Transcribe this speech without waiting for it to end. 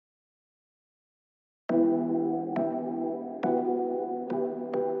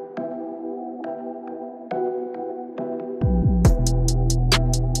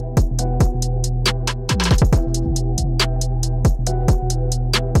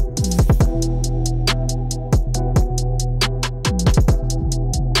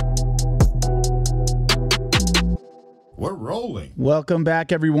Welcome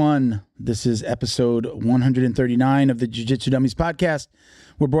back, everyone. This is episode 139 of the Jiu-Jitsu Dummies podcast.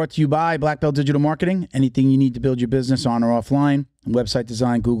 We're brought to you by Black Belt Digital Marketing. Anything you need to build your business on or offline. Website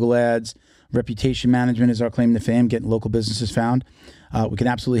design, Google Ads, reputation management is our claim to fame, getting local businesses found. We can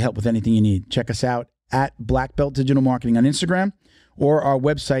absolutely help with anything you need. Check us out at Black Belt Digital Marketing on Instagram or our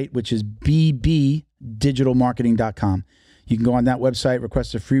website, which is bbdigitalmarketing.com. You can go on that website,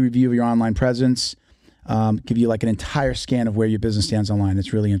 request a free review of your online presence, give you like an entire scan of where your business stands online.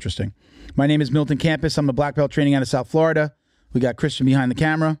 It's really interesting. My name is Milton Campus. I'm a black belt training out of South Florida. We got Christian behind the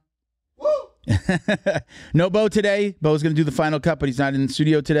camera. Woo! No Bo today. Bo's going to do the final cut, but he's not in the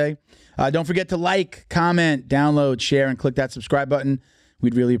studio today. Don't forget to like, comment, download, share, and click that subscribe button.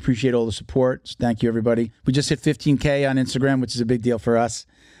 We'd really appreciate all the support. So thank you, everybody. We just hit 15K on Instagram, which is a big deal for us.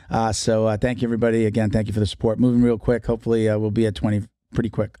 So thank you, everybody. Again, thank you for the support. Moving real quick. Hopefully, we'll be at 20 pretty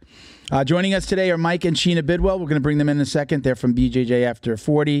quick. Joining us today are Mike and Sheena Bidwell. We're going to bring them in a second. They're from BJJ After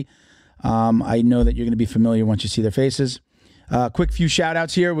 40. I know that you're going to be familiar once you see their faces. Quick few shout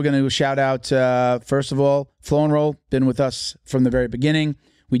outs here. We're going to shout out, first of all, Flow and Roll, been with us from the very beginning.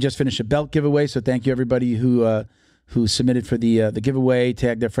 We just finished a belt giveaway, so thank you everybody who submitted for the giveaway,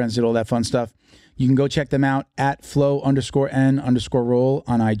 tagged their friends, did all that fun stuff. You can go check them out at flow_n_roll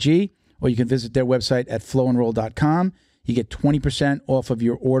on IG, or you can visit their website at flowandroll.com. You get 20% off of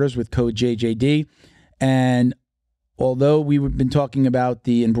your orders with code JJD. And although we've been talking about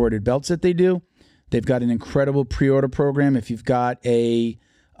the embroidered belts that they do, they've got an incredible pre-order program. If you've got a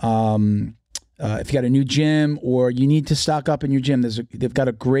new gym or you need to stock up in your gym, they've got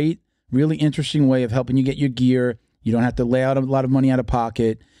a great, really interesting way of helping you get your gear. You don't have to lay out a lot of money out of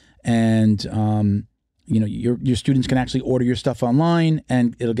pocket, and your students can actually order your stuff online,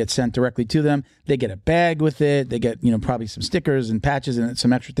 and it'll get sent directly to them. They get a bag with it. They get probably some stickers and patches and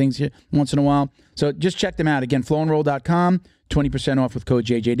some extra things here once in a while. So just check them out again. Flowandroll.com, 20% off with code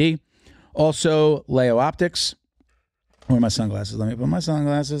JJD. Also, Leo Optics. Where are my sunglasses? Let me put my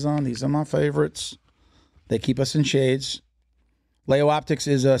sunglasses on. These are my favorites. They keep us in shades. Leo Optics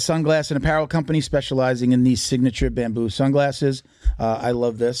is a sunglass and apparel company specializing in these signature bamboo sunglasses. I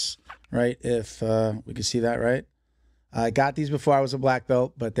love this, right? If we can see that, right? I got these before I was a black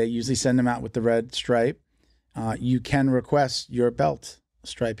belt, but they usually send them out with the red stripe. You can request your belt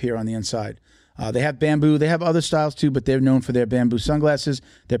stripe here on the inside. They have bamboo. They have other styles too, but they're known for their bamboo sunglasses.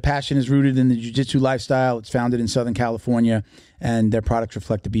 Their passion is rooted in the jiu-jitsu lifestyle. It's founded in Southern California, and their products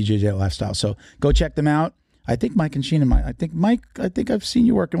reflect the BJJ lifestyle. So go check them out. I think Mike and Sheena, I think I've seen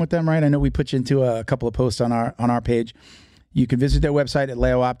you working with them, right? I know we put you into a couple of posts on our page. You can visit their website at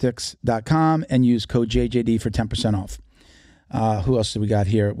leooptics.com and use code JJD for 10% off. Who else do we got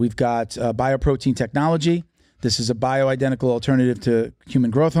here? We've got Bioprotein Technology. This is a bioidentical alternative to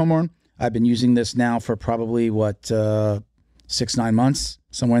human growth hormone. I've been using this now for probably, 6-9 months,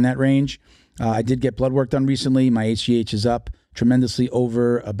 somewhere in that range. I did get blood work done recently. My HGH is up tremendously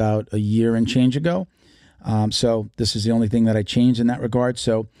over about a year and change ago. So this is the only thing that I changed in that regard.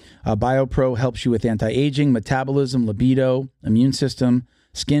 So BioPro helps you with anti-aging, metabolism, libido, immune system,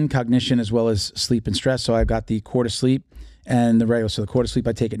 skin, cognition, as well as sleep and stress. So I've got the Core to Sleep and the regular. So the Core to Sleep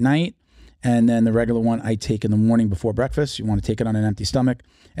I take at night, and then the regular one I take in the morning before breakfast. You want to take it on an empty stomach.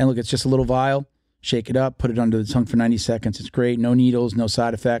 And look, it's just a little vial. Shake it up, put it under the tongue for 90 seconds. It's great. No needles, no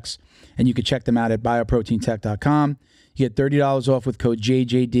side effects. And you can check them out at bioproteintech.com. You get $30 off with code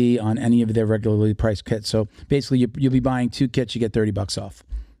JJD on any of their regularly priced kits. So basically, you'll be buying 2 kits, you get $30 off.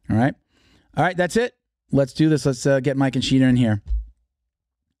 All right? All right, that's it. Let's do this. Let's get Mike and Sheena in here.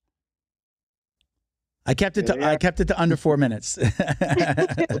 I kept it to under 4 minutes.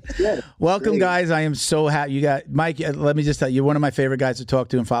 Welcome, guys. I am so happy. You got Mike. Let me just tell you, you're one of my favorite guys to talk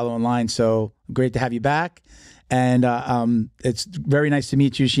to and follow online. So great to have you back. And it's very nice to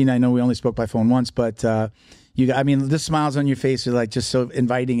meet you, Sheena. I know we only spoke by phone once, but the smiles on your face are like just so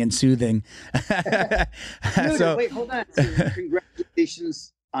inviting and soothing. So, wait, hold on.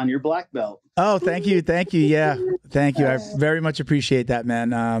 Congratulations on your black belt. Oh, thank you. Yeah, thank you. I very much appreciate that,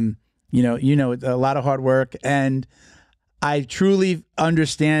 man. You know, a lot of hard work, and I truly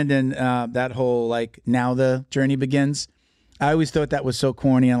understand. And that whole now the journey begins. I always thought that was so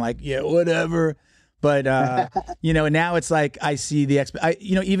corny and yeah, whatever. But, now it's like I see the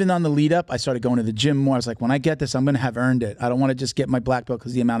even on the lead up, I started going to the gym more. I was like, when I get this, I'm going to have earned it. I don't want to just get my black belt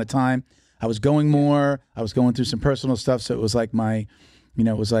because the amount of time I was going more. I was going through some personal stuff. So it was like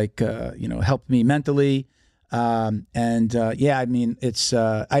helped me mentally. It's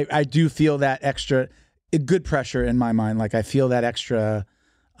I do feel that extra good pressure in my mind. Like I feel that extra,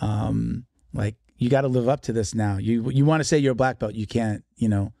 you got to live up to this now. You want to say you're a black belt. You can't,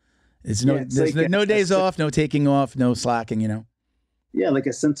 there's no days off, no taking off, no slacking, yeah, like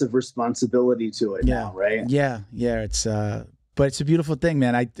a sense of responsibility to it now, right? Yeah. It's but it's a beautiful thing,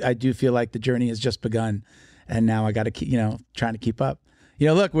 man. I do feel like the journey has just begun, and now I got to keep, trying to keep up.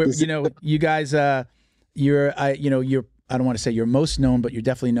 Look, we're, you guys, you're I don't want to say you're most known, but you're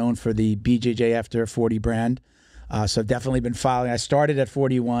definitely known for the BJJ After 40 brand. So I've definitely been following. I started at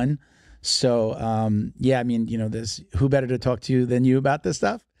 41. So, yeah, I mean, there's who better to talk to than you about this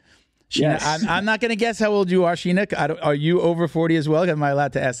stuff? Sheena, yes. I'm not going to guess how old you are, Sheena. Are you over 40 as well? Am I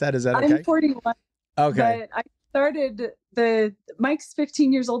allowed to ask that? Is that okay? I'm 41. Okay. But I started Mike's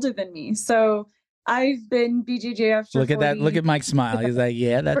 15 years older than me. So I've been BJJ After Look 40. at that. Look at Mike's smile. He's like,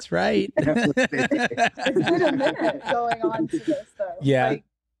 yeah, that's right. It's been a minute going on to this, though. Yeah. Like,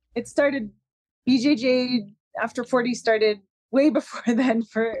 it started, BJJ After 40 started way before then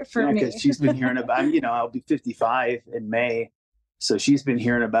for me. Because she's been hearing about, I'll be 55 in May. So she's been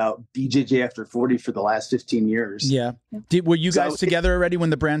hearing about BJJ After 40 for the last 15 years. Yeah. Were you guys together already when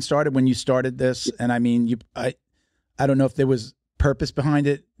the brand started, when you started this? And I mean, I don't know if there was purpose behind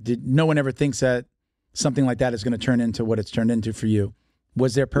it. No one ever thinks that something like that is going to turn into what it's turned into for you.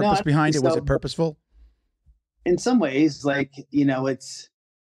 Was there purpose behind it? Was it purposeful? In some ways, like,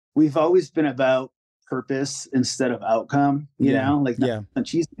 we've always been about purpose instead of outcome, like not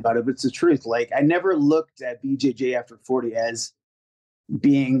cheesy about it, but it's the truth. Like, I never looked at BJJ After 40 as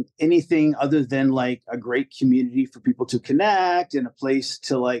being anything other than like a great community for people to connect and a place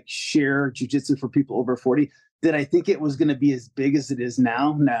to like share jiu-jitsu for people over 40. Did I think it was going to be as big as it is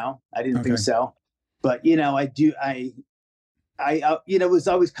now? No, I didn't think so. But, it was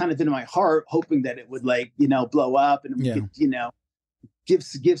always kind of in my heart, hoping that it would like, blow up and,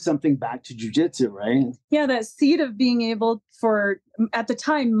 give something back to jiu-jitsu, right? Yeah, that seed of being able for, at the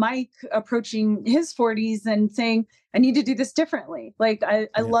time, Mike approaching his 40s and saying, I need to do this differently. Like, I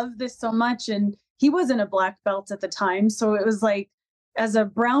love this so much. And he wasn't a black belt at the time. So it was like, as a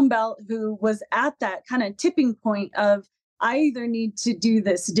brown belt who was at that kind of tipping point of, I either need to do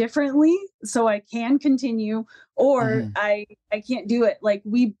this differently so I can continue, or I can't do it. Like,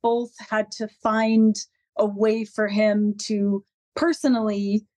 we both had to find a way for him to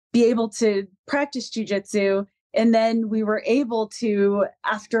personally be able to practice jiu-jitsu. And then we were able to,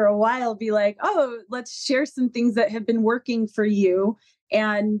 after a while, be like, oh, let's share some things that have been working for you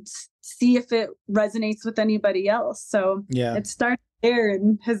and see if it resonates with anybody else. So it started there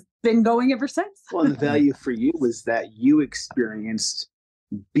and has been going ever since. Well, the value for you was that you experienced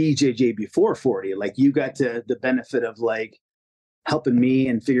BJJ before 40. Like, you got to the benefit of like helping me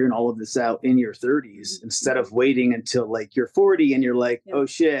and figuring all of this out in your 30s instead of waiting until like you're 40 and you're like, oh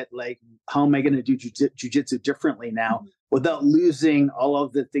shit, like, how am I going to do jiu-jitsu differently now without losing all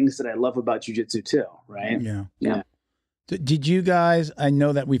of the things that I love about jiu-jitsu too, right? Yeah. Did you guys, I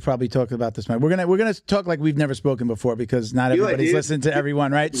know that we've probably talked about this, man. We're gonna talk like we've never spoken before because not everybody's listening to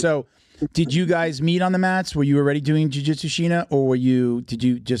everyone, right? So did you guys meet on the mats? Were you already doing jiu-jitsu, Sheena? Or did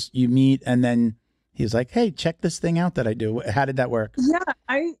you meet and then he was like, hey, check this thing out that I do. How did that work? Yeah,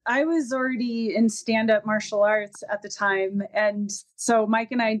 I was already in stand-up martial arts at the time. And so Mike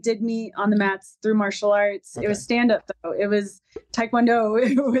and I did meet on the mats through martial arts. It was stand-up, though. It was Taekwondo.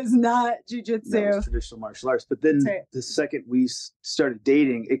 It was not jiu-jitsu. That was traditional martial arts. But then the second we started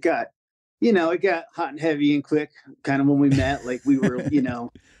dating, it got hot and heavy and quick kind of when we met. Like, we were,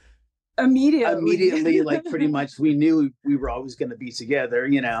 immediately, like, pretty much we knew we were always going to be together,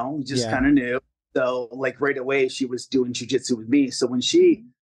 we just kind of knew. So like right away she was doing jiu-jitsu with me. So when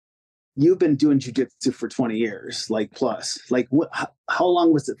you've been doing jiu-jitsu for 20 years, like plus, like how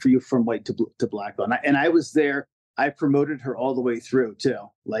long was it for you from white to black belt? And I was there. I promoted her all the way through too,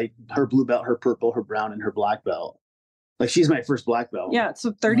 like her blue belt, her purple, her brown, and her black belt. Like, she's my first black belt. Yeah.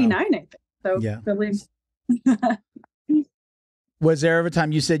 So 39, I think. So really. Was there ever a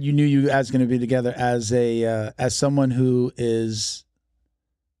time you said you knew you guys going to be together as someone who is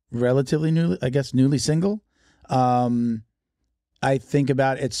relatively newly single? I think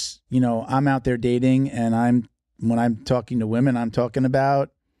about it's, I'm out there dating and when I'm talking to women, I'm talking about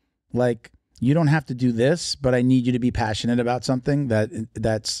like, you don't have to do this, but I need you to be passionate about something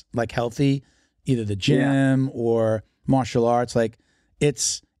that's like healthy, either the gym or martial arts. Like,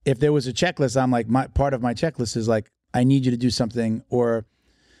 if there was a checklist, I'm like, part of my checklist is like, I need you to do something or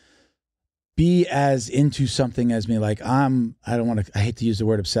be as into something as me. Like, I hate to use the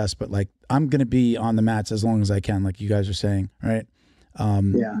word obsessed, but like, I'm going to be on the mats as long as I can, like you guys are saying, right?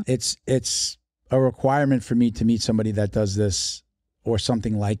 It's a requirement for me to meet somebody that does this or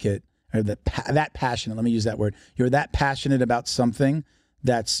something like it, or that passionate. Let me use that word. You're that passionate about something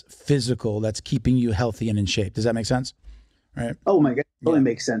that's physical, that's keeping you healthy and in shape. Does that make sense? Right. Oh my God. Totally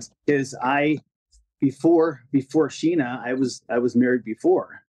makes sense. Because I before Sheena, I was married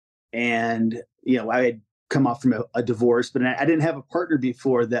before, and I had come off from a divorce, but I didn't have a partner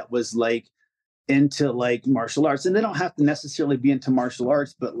before that was like into like martial arts, and they don't have to necessarily be into martial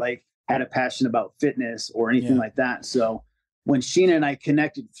arts, but like had a passion about fitness or anything like that. So when Sheena and I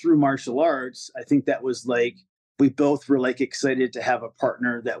connected through martial arts, I think that was like, we both were like excited to have a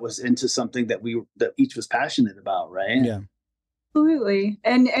partner that was into something that each was passionate about. Right. Yeah. Absolutely.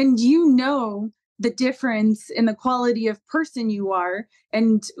 And the difference in the quality of person you are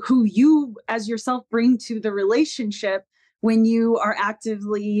and who you as yourself bring to the relationship when you are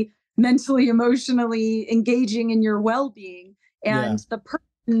actively mentally, emotionally engaging in your well-being. And the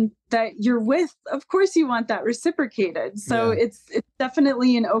person that you're with, of course you want that reciprocated. So it's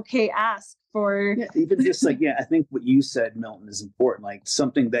definitely an okay ask for even just like, I think what you said, Milton, is important, like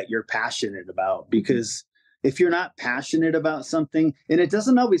something that you're passionate about, because if you're not passionate about something, and it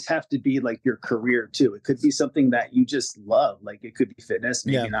doesn't always have to be like your career too, it could be something that you just love. Like it could be fitness,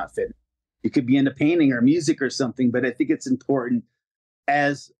 maybe not fitness. You could be into painting or music or something, but I think it's important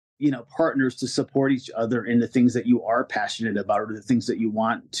as, partners to support each other in the things that you are passionate about or the things that you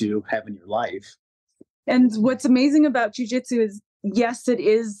want to have in your life. And what's amazing about jiu-jitsu is, yes, it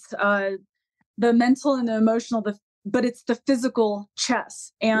is the mental and the emotional, but it's the physical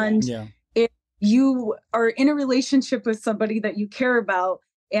chess. And if you are in a relationship with somebody that you care about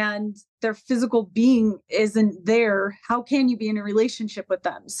and their physical being isn't there, how can you be in a relationship with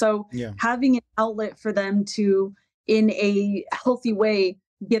them? So having an outlet for them to, in a healthy way,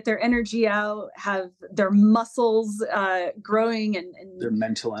 get their energy out, have their muscles growing and their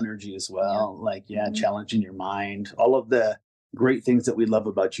mental energy as well. Challenging your mind, all of the great things that we love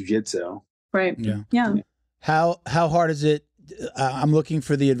about jiu-jitsu. Right. Yeah. How hard is it? I'm looking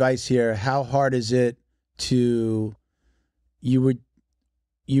for the advice here. How hard is it to, you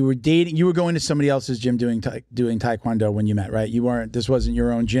were going to somebody else's gym doing Taekwondo when you met, right? This wasn't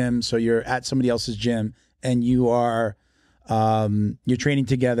your own gym. So you're at somebody else's gym and you're training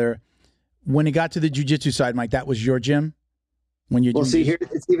together. When it got to the jiu-jitsu side, Mike, that was your gym? Here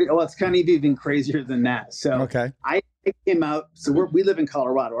it's kind of even crazier than that. So I came out. So we live in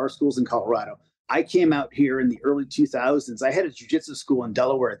Colorado. Our school's in Colorado. I came out here in the early 2000s. I had a jiu-jitsu school in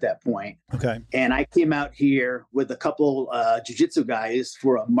Delaware at that point. And I came out here with a couple jiu-jitsu guys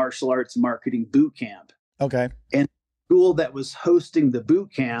for a martial arts marketing boot camp. And the school that was hosting the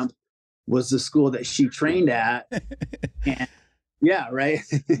boot camp was the school that she trained at. And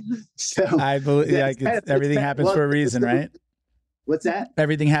so I believe everything happens for a reason, right? What's that?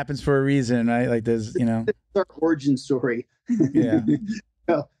 Everything happens for a reason, right? Like there's, It's our origin story.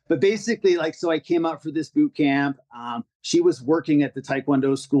 But basically, so I came out for this boot camp. She was working at the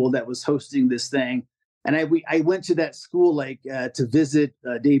Taekwondo school that was hosting this thing. And I went to that school to visit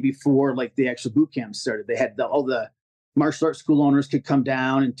a day before the actual boot camp started. They had all the martial arts school owners could come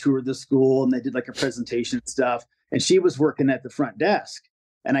down and tour the school, and they did a presentation and stuff. And she was working at the front desk.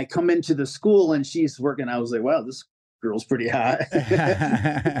 And I come into the school and she's working. I was like, wow, this girl's pretty hot.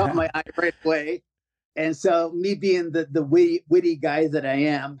 Caught my eye right away. And so me being the witty guy that I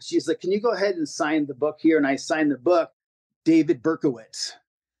am, she's like, can you go ahead and sign the book here? And I signed the book, David Berkowitz.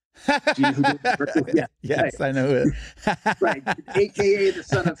 Do you know who David Berkowitz? Yeah. Yes, I know it. Right. AKA the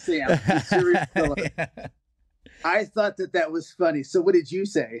son of Sam. Serious killer. I thought that was funny. So what did you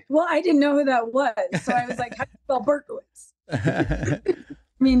say? Well, I didn't know who that was. So I was like, how do you spell Berkowitz? I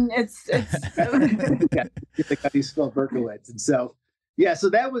mean, it's how do you spell Berkowitz? And so, so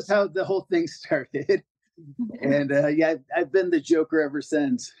that was how the whole thing started. And I've been the Joker ever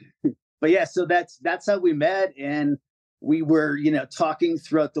since. But so that's how we met. And we were, talking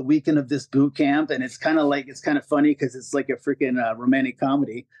throughout the weekend of this boot camp. And it's kind of funny because it's like a freaking romantic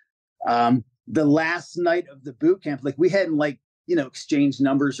comedy. The last night of the boot camp, we hadn't exchanged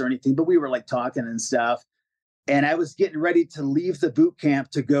numbers or anything, but we were talking and stuff. And I was getting ready to leave the boot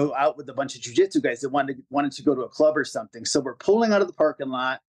camp to go out with a bunch of jiu-jitsu guys that wanted to go to a club or something. So we're pulling out of the parking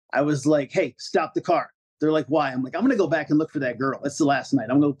lot. I was like, hey, stop the car. They're like, why? I'm like, I'm going to go back and look for that girl. It's the last night.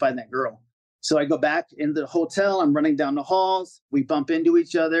 I'm going to find that girl. So I go back into the hotel. I'm running down the halls. We bump into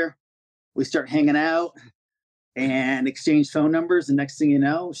each other. We start hanging out and exchange phone numbers. And next thing you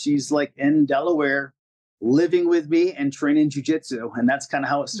know, she's in Delaware living with me and training jiu-jitsu. And that's kind of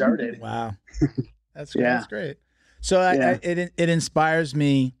how it started. Wow. That's great. So it inspires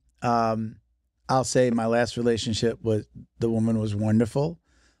me. I'll say my last relationship with the woman was wonderful,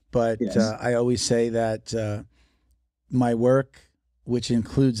 but I always say that my work, which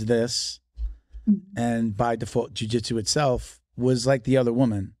includes this, and by default jiu-jitsu itself, was like the other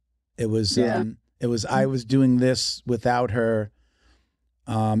woman. It was I was doing this without her.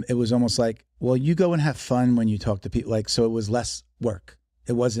 It was almost like well, you go and have fun when you talk to people. Like, so it was less work.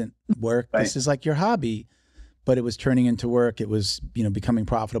 It wasn't work. Right. This is like your hobby, but it was turning into work. It was, becoming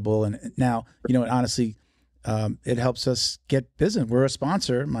profitable. And now, honestly, it helps us get business. We're a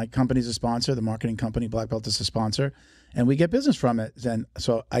sponsor. My company's a sponsor. The marketing company, Black Belt, is a sponsor, and we get business from it. And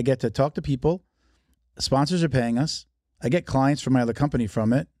so I get to talk to people. Sponsors are paying us. I get clients from my other company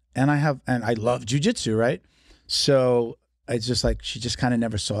from it. And I love jiu-jitsu, right? So it's just like, she just kind of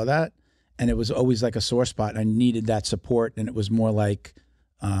never saw that. And it was always like a sore spot. I needed that support. And it was more like,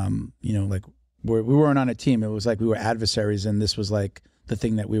 like we weren't on a team. It was like we were adversaries. And this was like the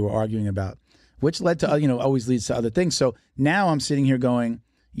thing that we were arguing about, which led to, always leads to other things. So now I'm sitting here going,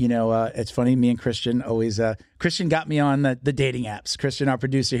 it's funny. Me and Christian always, Christian got me on the dating apps. Christian, our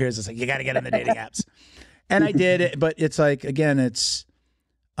producer here, is just like, you got to get on the dating apps. And I did it. But it's like, again,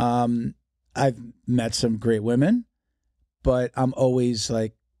 I've met some great women, but I'm always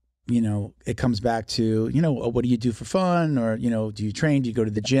like, it comes back to, what do you do for fun? Or, do you train? Do you go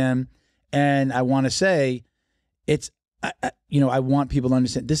to the gym? And I want to say I want people to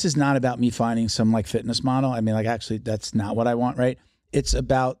understand this is not about me finding some like fitness model. I mean, like, actually, that's not what I want, right? It's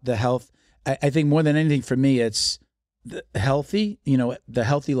about the health. I think more than anything for me, it's the healthy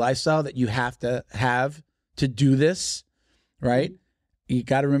lifestyle that you have to do this, right? You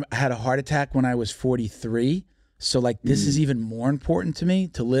got to remember, I had a heart attack when I was 43. So like, this is even more important to me,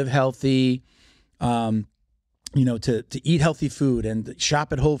 to live healthy, to eat healthy food and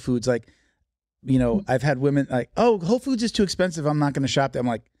shop at Whole Foods. Like, I've had women like, oh, Whole Foods is too expensive, I'm not going to shop there. I'm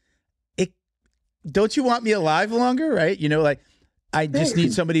like, don't you want me alive longer? Right. Like, I just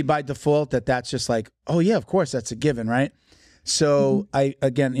need somebody by default that's just like, oh yeah, of course, that's a given. Right. So I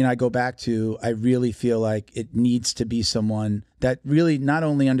go back to, I really feel like it needs to be someone that really not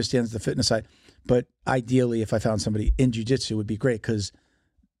only understands the fitness side, but ideally, if I found somebody in jiu-jitsu, would be great. Because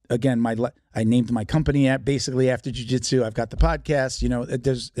again, I named my company basically after jiu-jitsu. I've got the podcast,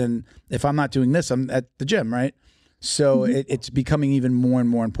 and if I'm not doing this, I'm at the gym, right? So it's becoming even more and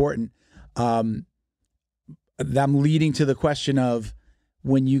more important. I'm leading to the question of,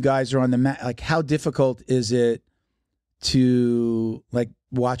 when you guys are on the mat, like, how difficult is it to like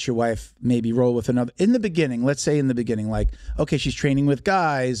watch your wife maybe roll with another in the beginning? Let's say in the beginning, like, okay, she's training with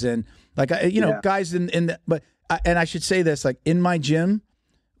guys and like, guys but I should say this, like, in my gym,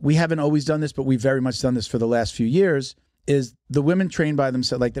 we haven't always done this, but we've very much done this for the last few years, is the women train by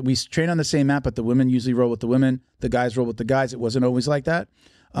themselves. Like, that we train on the same mat, but the women usually roll with the women, the guys roll with the guys. It wasn't always like that.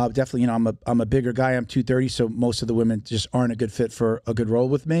 Definitely, I'm a bigger guy. I'm 230, so most of the women just aren't a good fit for a good roll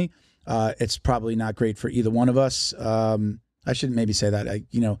with me. It's probably not great for either one of us. I shouldn't maybe say that.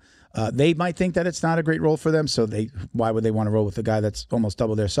 They might think that it's not a great role for them, so why would they want to roll with a guy that's almost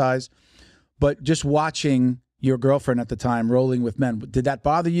double their size? But just watching your girlfriend at the time rolling with men, did that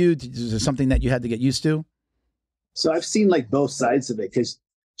bother you? Is it something that you had to get used to? So I've seen like both sides of it, because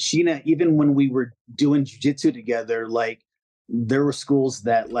Sheena, even when we were doing jiu-jitsu together, like, there were schools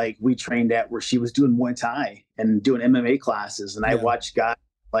that like we trained at where she was doing Muay Thai and doing MMA classes. And I watched guys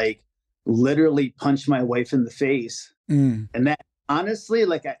like literally punch my wife in the face. And that, honestly,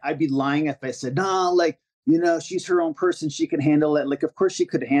 like, I'd be lying if I said, no, like, she's her own person, she can handle it. Like, of course she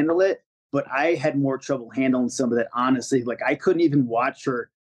could handle it, but I had more trouble handling some of that, honestly. Like, I couldn't even watch her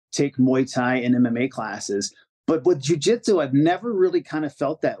take Muay Thai and MMA classes. But with jiu-jitsu, I've never really kind of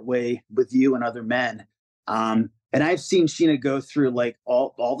felt that way with you and other men. And I've seen Sheena go through like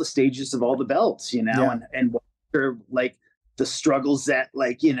all the stages of all the belts, and her, like, the struggles that,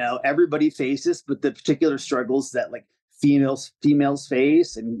 like, everybody faces, but the particular struggles that like females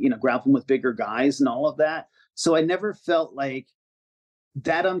face, and, grappling with bigger guys and all of that. So I never felt like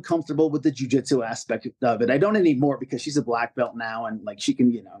that uncomfortable with the jiu-jitsu aspect of it. I don't anymore, because she's a black belt now, and like, she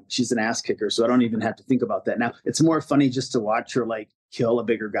can, she's an ass kicker. So I don't even have to think about that now. It's more funny just to watch her like kill a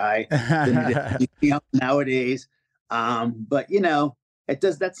bigger guy than nowadays. But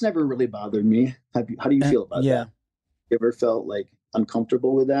that's never really bothered me. How do you feel about that? You ever felt like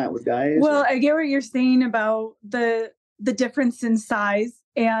uncomfortable with that with guys? Well, I get what you're saying about the difference in size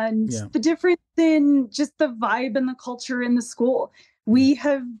and the difference in just the vibe and the culture in the school. We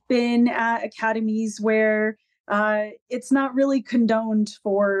have been at academies where it's not really condoned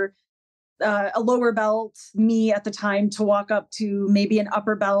for a lower belt, me at the time, to walk up to maybe an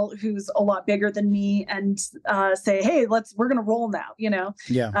upper belt who's a lot bigger than me and say, hey, we're going to roll now.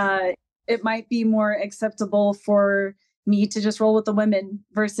 It might be more acceptable for me to just roll with the women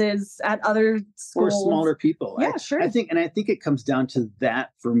versus at other schools. Or smaller people. Yeah, sure. I think it comes down to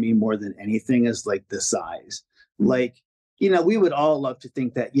that for me more than anything, is like the size. Like, we would all love to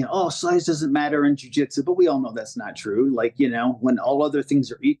think that, size doesn't matter in jiu-jitsu, but we all know that's not true. Like, when all other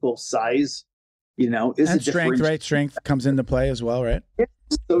things are equal, size you know, is and a strength, right? Strength comes into play as well, right?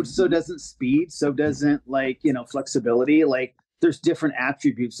 So doesn't speed, so doesn't, like, you know, flexibility. Like, there's different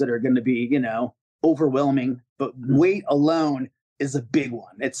attributes that are going to be, you know, overwhelming, but weight alone is a big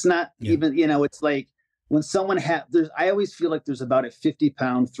one. It's not even, you know, it's like when someone I always feel like there's about a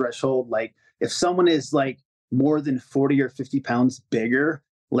 50-pound threshold. Like, if someone is like more than 40 or 50 pounds bigger,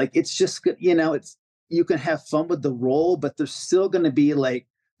 like, it's just, you know, you can have fun with the roll, but there's still going to be like,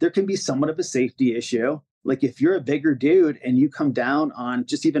 there can be somewhat of a safety issue. Like, if you're a bigger dude and you come down on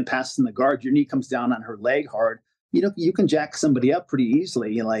just even passing the guard, your knee comes down on her leg hard, you know, you can jack somebody up pretty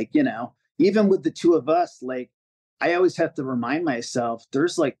easily. Like, you know, even with the two of us, like, I always have to remind myself,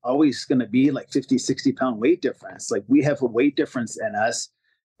 there's like always going to be like 50, 60-pound weight difference. Like, we have a weight difference in us.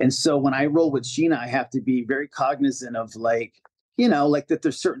 And so when I roll with Sheena, I have to be very cognizant of, like, you know, like, that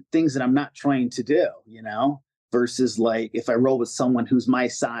there's certain things that I'm not trying to do, you know, versus like if I roll with someone who's my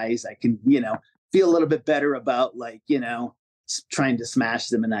size, I can, you know, feel a little bit better about, like, you know, trying to smash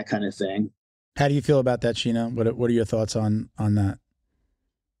them and that kind of thing. How do you feel about that, Sheena? What are your thoughts on that?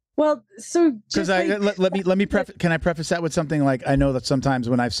 Well, so because let me can I preface that with something like, I know that sometimes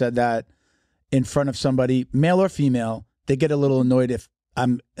when I've said that in front of somebody, male or female, they get a little annoyed if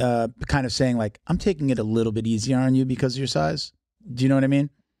I'm kind of saying like, I'm taking it a little bit easier on you because of your size. Do you know what I mean?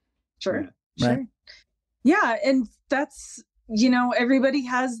 Sure. Right. Sure. Yeah. And that's, you know, everybody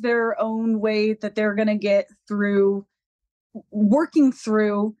has their own way that they're going to get through working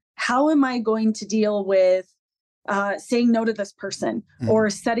through, how am I going to deal with saying no to this person or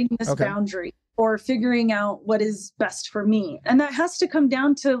setting this boundary or figuring out what is best for me. And that has to come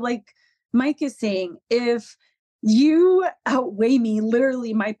down to, like Mike is saying, if you outweigh me,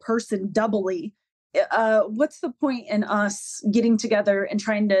 literally my person doubly, what's the point in us getting together and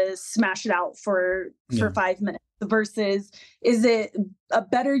trying to smash it out for 5 minutes versus, is it a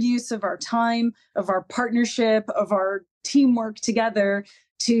better use of our time, of our partnership, of our teamwork together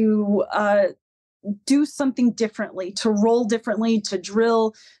to do something differently, to roll differently, to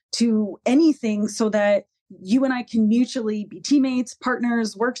drill, to anything, so that you and I can mutually be teammates,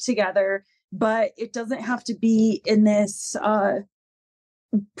 partners, work together, but it doesn't have to be in this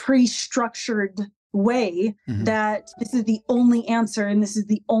pre-structured way that this is the only answer and this is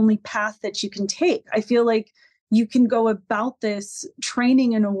the only path that you can take. I feel like you can go about this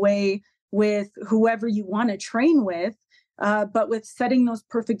training in a way with whoever you want to train with, but with setting those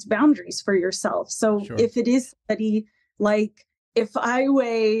perfect boundaries for yourself. So if it is somebody, like, if I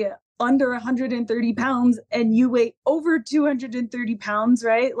weigh under 130 pounds and you weigh over 230 pounds,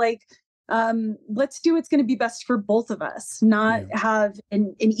 right? Like, let's do what's going to be best for both of us, not have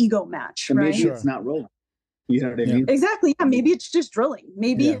an ego match, and right? Maybe it's not rolling. You know what I mean? Exactly. Yeah. Maybe it's just drilling.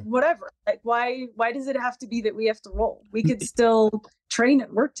 Maybe whatever. Like, why does it have to be that we have to roll? We could still train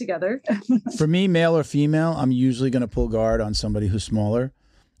and work together. For me, male or female, I'm usually going to pull guard on somebody who's smaller.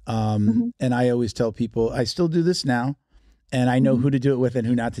 And I always tell people, I still do this now, and I know who to do it with and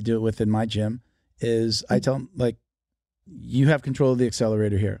who not to do it with in my gym, is I tell them, like, you have control of the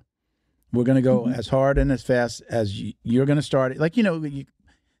accelerator here. We're going to go as hard and as fast as you're going to start. Like, you know,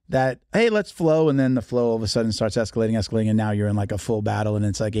 hey, let's flow. And then the flow all of a sudden starts escalating. And now you're in like a full battle and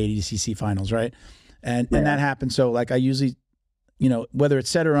it's like 80cc finals, right? And that happens. So like, I usually, you know, whether it's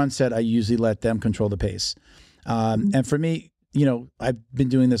set or unset, I usually let them control the pace. And for me, you know, I've been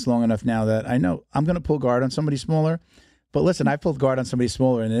doing this long enough now that I know I'm going to pull guard on somebody smaller. But listen, I pulled guard on somebody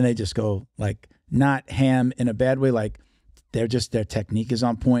smaller and then they just go like, not ham in a bad way, like, their technique is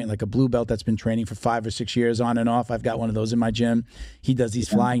on point, like a blue belt that's been training for 5 or 6 years on and off. I've got one of those in my gym. He does these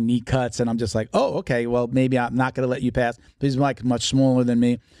flying knee cuts, and I'm just like, oh, okay, well, maybe I'm not going to let you pass. But he's like much smaller than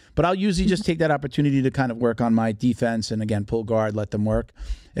me. But I'll usually just take that opportunity to kind of work on my defense and, again, pull guard, let them work.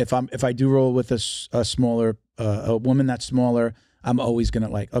 If I do roll with a smaller, a woman that's smaller, I'm always going to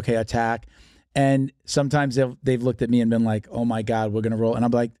like, okay, attack. And sometimes they've looked at me and been like, oh, my God, we're going to roll. And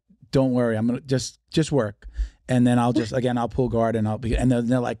I'm like, don't worry, I'm going to just work. And then I'll just, again, I'll pull guard and and then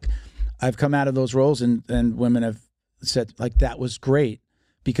they're like, I've come out of those roles and women have said like, that was great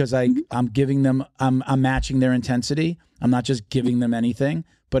because I'm giving them, I'm matching their intensity. I'm not just giving them anything,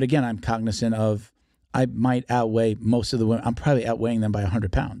 but again, I'm cognizant of, I might outweigh most of the women. I'm probably outweighing them by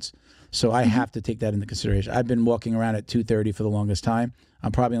 100 pounds. So I have to take that into consideration. I've been walking around at 230 for the longest time.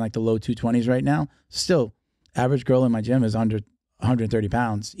 I'm probably in like the low 220s right now. Still, average girl in my gym is under 130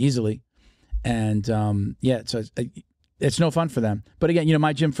 pounds easily. And so it's no fun for them. But again, you know,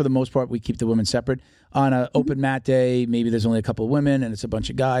 my gym, for the most part, we keep the women separate. On an open mat day, maybe there's only a couple of women and it's a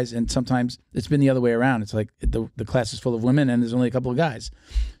bunch of guys. And sometimes it's been the other way around. It's like the class is full of women and there's only a couple of guys.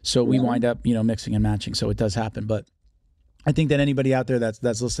 So we wind up, you know, mixing and matching. So it does happen. But I think that anybody out there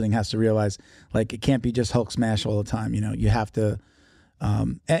that's listening has to realize, like, it can't be just Hulk smash all the time. You know, you have to.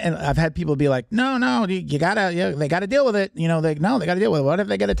 And I've had people be like, no, you gotta, they gotta deal with it. You know, they gotta deal with it. What if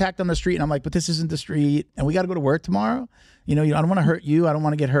they get attacked on the street? And I'm like, but this isn't the street, and we got to go to work tomorrow. You know, I don't want to hurt you. I don't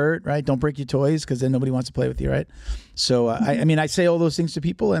want to get hurt, right? Don't break your toys, because then nobody wants to play with you, right? So I mean, I say all those things to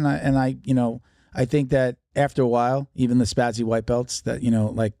people, and I, you know, I think that after a while, even the spazzy white belts, that, you know,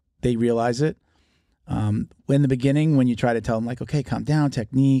 like, they realize it. In the beginning, when you try to tell them, like, okay, calm down,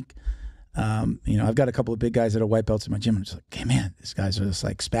 technique. You know, I've got a couple of big guys that are white belts in my gym. I'm just like, hey man, these guys are just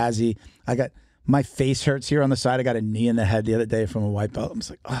like spazzy. My face hurts here on the side. I got a knee in the head the other day from a white belt. I'm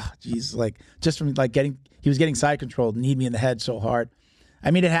just like, oh geez, like, just from like he was getting side controlled, kneed me in the head so hard.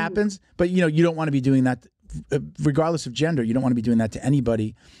 I mean, it happens, but you know, you don't want to be doing that, regardless of gender. You don't want to be doing that to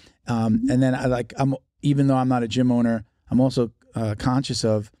anybody. And then even though I'm not a gym owner, I'm also conscious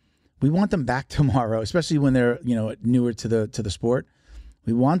of, we want them back tomorrow, especially when they're, you know, newer to the sport.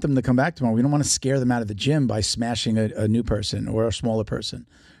 We want them to come back tomorrow. We don't want to scare them out of the gym by smashing a new person or a smaller person,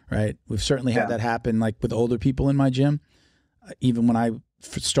 right? We've certainly had that happen, like with older people in my gym. Even when I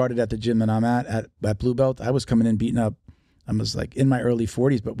started at the gym that I'm at Blue Belt, I was coming in beating up. I was like in my early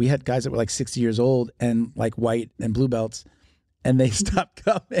 40s, but we had guys that were like 60 years old and like white and blue belts, and they stopped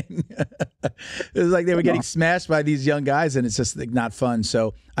coming. It was like they were getting smashed by these young guys, and it's just like not fun.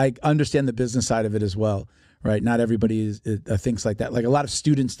 So I understand the business side of it as well. Right. Not everybody thinks like that. Like, a lot of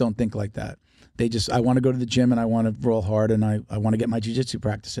students don't think like that. They just, I want to go to the gym and I want to roll hard and I want to get my jiu-jitsu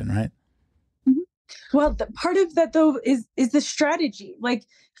practice in. Right. Mm-hmm. Well, part of that though is the strategy, like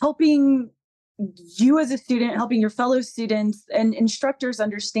helping you as a student, helping your fellow students and instructors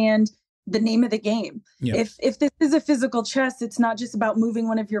understand the name of the game. Yeah. If this is a physical chess, it's not just about moving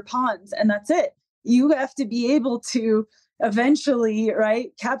one of your pawns and that's it. You have to be able to eventually,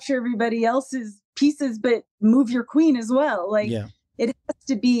 right, capture everybody else's pieces, but move your queen as well. Like, it has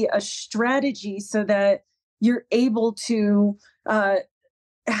to be a strategy so that you're able to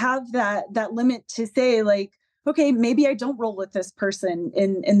have that limit to say, like, okay, maybe I don't roll with this person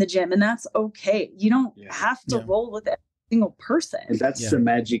in the gym, and that's okay. You don't have to roll with every single person. And that's the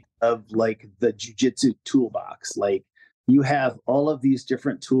magic of like the jiu-jitsu toolbox. Like, you have all of these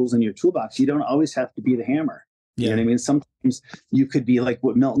different tools in your toolbox. You don't always have to be the hammer. You know what I mean? Sometimes you could be like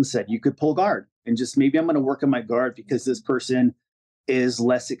what Milton said, you could pull guard and just, maybe I'm going to work on my guard because this person is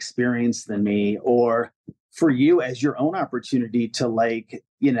less experienced than me, or for you as your own opportunity to, like,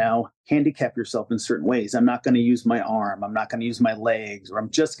 you know, handicap yourself in certain ways. I'm not going to use my arm. I'm not going to use my legs, or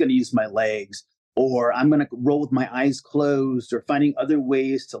I'm just going to use my legs, or I'm going to roll with my eyes closed, or finding other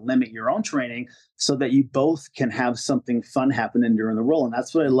ways to limit your own training so that you both can have something fun happening during the roll. And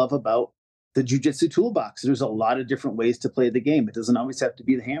that's what I love about the jiu-jitsu toolbox. There's a lot of different ways to play the game. It doesn't always have to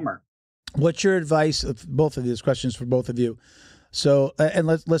be the hammer. What's your advice of both of these questions for both of you? So, and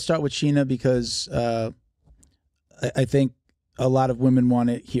let's start with Sheena, because I think a lot of women want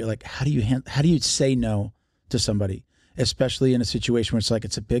to hear, like, how do you say no to somebody, especially in a situation where it's like,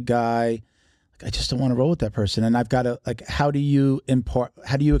 it's a big guy, like, I just don't want to roll with that person, and I've got to, like, how do you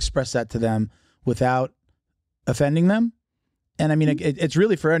express that to them without offending them? And I mean, it's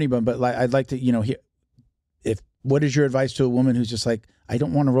really for anyone, but like, I'd like to, you know, hear what is your advice to a woman who's just like, I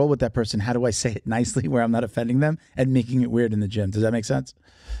don't want to roll with that person. How do I say it nicely where I'm not offending them and making it weird in the gym? Does that make sense?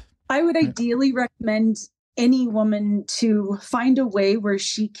 I would ideally recommend any woman to find a way where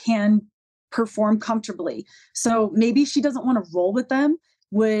she can perform comfortably. So maybe she doesn't want to roll with them.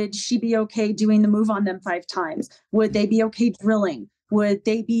 Would she be okay doing the move on them 5 times? Would they be okay drilling? Would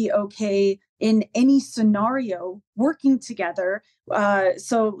they be okay in any scenario working together,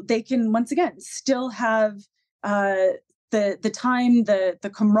 so they can, once again, still have the time,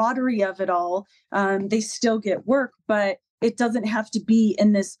 the camaraderie of it all. They still get work, but it doesn't have to be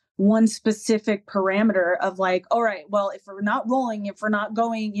in this one specific parameter of like, all right, well, if we're not rolling, if we're not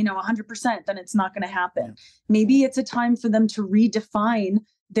going, 100%, then it's not going to happen. Yeah. Maybe it's a time for them to redefine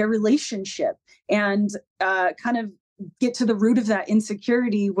their relationship and kind of get to the root of that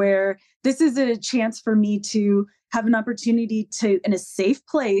insecurity, where this is a chance for me to have an opportunity to, in a safe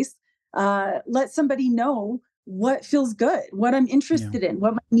place, let somebody know what feels good, what I'm interested in,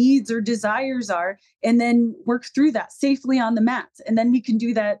 what my needs or desires are, and then work through that safely on the mats. And then we can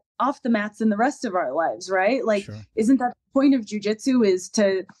do that off the mats in the rest of our lives, right? Like, Isn't that the point of jiu-jitsu, is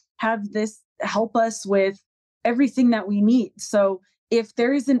to have this help us with everything that we need? So if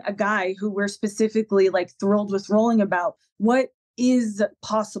there isn't a guy who we're specifically like thrilled with rolling about, what is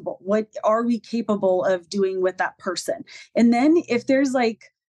possible? What are we capable of doing with that person? And then if there's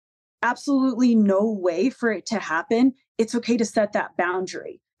like absolutely no way for it to happen, it's okay to set that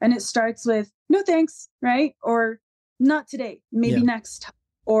boundary. And it starts with no thanks, right? Or not today, maybe next time.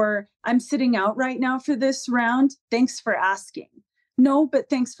 Or I'm sitting out right now for this round. Thanks for asking. No, but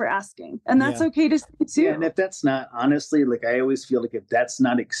thanks for asking. And that's okay to say too. Yeah, and if that's not, honestly, like I always feel like if that's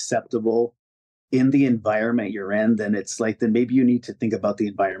not acceptable in the environment you're in, then it's like, then maybe you need to think about the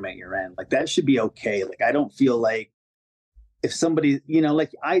environment you're in. Like that should be okay. Like I don't feel like if somebody, you know,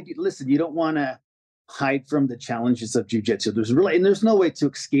 like listen, you don't want to hide from the challenges of jiu-jitsu. There's no way to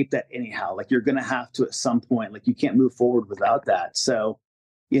escape that anyhow. Like you're going to have to at some point, like you can't move forward without that. So,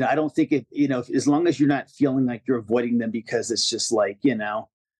 you know, I don't think as long as you're not feeling like you're avoiding them because it's just like, you know,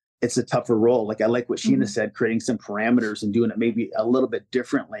 it's a tougher role. Like I like what Sheena said, creating some parameters and doing it maybe a little bit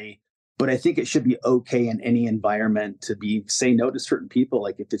differently. But I think it should be okay in any environment to say no to certain people,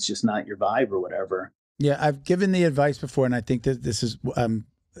 like if it's just not your vibe or whatever. Yeah, I've given the advice before, and I think that this is I'm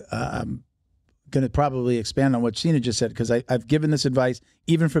going to probably expand on what Sheena just said, because I've given this advice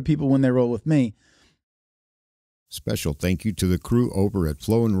even for people when they roll with me. Special thank you to the crew over at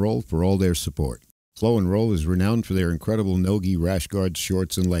Flow and Roll for all their support. Flow and Roll is renowned for their incredible no-gi rash guards,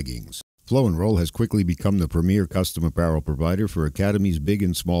 shorts, and leggings. Flow and Roll has quickly become the premier custom apparel provider for academies big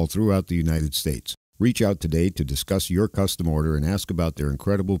and small throughout the United States. Reach out today to discuss your custom order and ask about their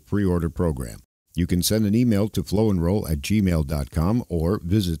incredible pre-order program. You can send an email to flowandroll@gmail.com or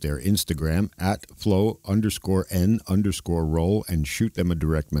visit their Instagram at flow_n_roll and shoot them a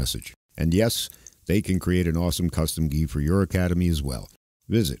direct message. And yes, they can create an awesome custom gi for your academy as well.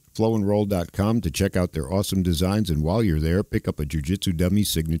 Visit flowandroll.com to check out their awesome designs, and while you're there, pick up a Jiu-Jitsu Dummy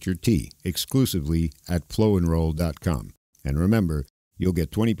signature tee exclusively at flowandroll.com. And remember, you'll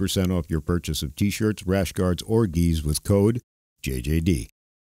get 20% off your purchase of t-shirts, rash guards, or gis with code JJD.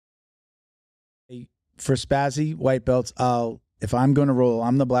 For Spazzy white belts, if I'm going to roll,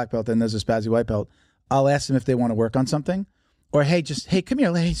 I'm the black belt and there's a Spazzy white belt, I'll ask them if they want to work on something, or hey, come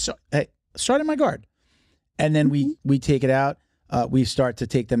here, hey, start in my guard, and then we take it out. We start to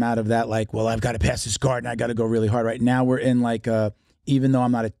take them out of that, like, well, I've got to pass this guard and I got to go really hard. Right now we're in like, even though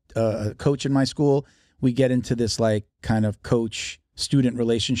I'm not a coach in my school, we get into this like kind of coach-student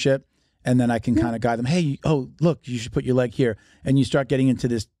relationship, and then I can kind of guide them. Hey, look, you should put your leg here, and you start getting into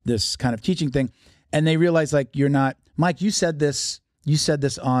this kind of teaching thing, and they realize like you're not, Mike. You said this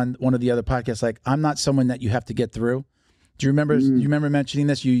on one of the other podcasts. Like, I'm not someone that you have to get through. Do you remember? You remember mentioning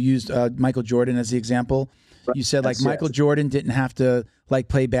this? You used Michael Jordan as the example. You said like Michael Jordan didn't have to like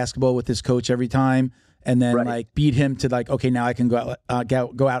play basketball with his coach every time and then like beat him to like, okay, now I can go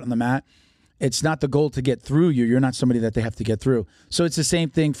out on the mat. It's not the goal to get through you. You're not somebody that they have to get through. So it's the same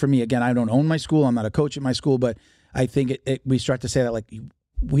thing for me. Again, I don't own my school. I'm not a coach at my school, but I think we start to say that like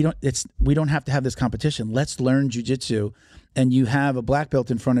we don't have to have this competition. Let's learn jiu-jitsu, and you have a black belt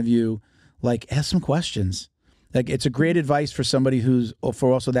in front of you. Like, ask some questions. Like, it's a great advice for somebody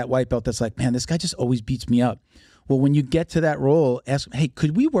for also that white belt that's like, man, this guy just always beats me up. Well, when you get to that role, ask, hey,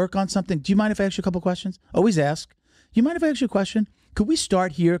 could we work on something? Do you mind if I ask you a couple questions? Always ask. Do you mind if I ask you a question? Could we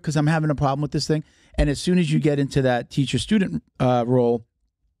start here because I'm having a problem with this thing? And as soon as you get into that teacher-student role,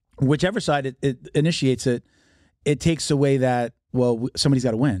 whichever side it initiates it, it takes away that, well, somebody's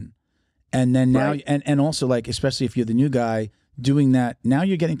got to win. And then now, and also like, especially if you're the new guy, doing that, now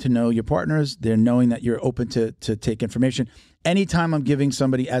you're getting to know your partners. They're knowing that you're open to take information. Anytime I'm giving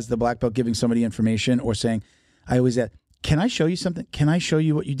somebody, as the black belt, giving somebody information or saying, I always ask, can I show you something? Can I show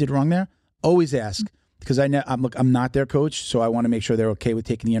you what you did wrong there? Always ask, because I'm not their coach, so I want to make sure they're okay with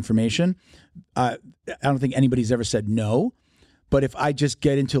taking the information. I don't think anybody's ever said no, but if I just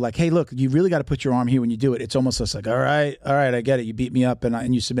get into like, hey, look, you really got to put your arm here when you do it. It's almost just like, all right, I get it. You beat me up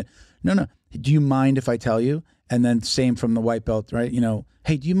and you submit. No. Do you mind if I tell you? And then same from the white belt, right? You know,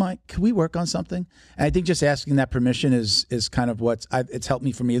 hey, do you mind? Can we work on something? And I think just asking that permission is kind of it's helped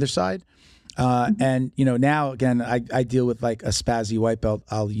me from either side. And you know, now again, I deal with like a Spazzy white belt.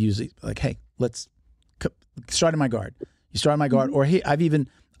 I'll usually like, hey, let's start in my guard. You start in my guard, or hey,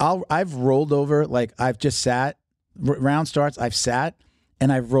 I've rolled over, like I've just sat. Round starts, I've sat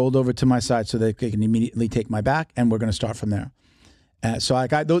and I've rolled over to my side so they can immediately take my back, and we're going to start from there. So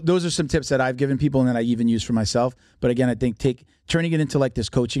those are some tips that I've given people and that I even use for myself. But again, I think turning it into like this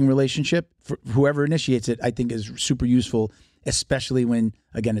coaching relationship for whoever initiates it, I think is super useful, especially when,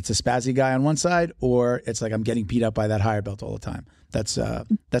 again, it's a Spazzy guy on one side, or it's like I'm getting beat up by that higher belt all the time. That's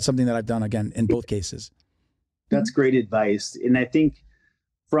something that I've done, again, in both cases. That's great advice. And I think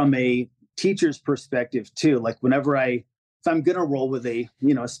from a teacher's perspective too, like if I'm going to roll with a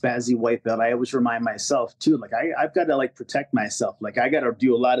Spazzy white belt, I always remind myself too, like I've got to like protect myself. Like I got to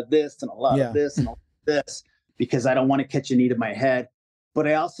do a lot of this and a lot of this and all of this, because I don't want to catch a knee to my head. But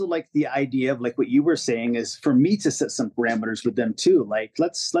I also like the idea of like what you were saying is for me to set some parameters with them too. Like,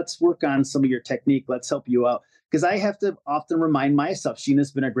 let's work on some of your technique. Let's help you out. Because I have to often remind myself,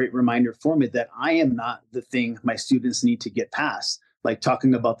 Sheena's been a great reminder for me that I am not the thing my students need to get past. Like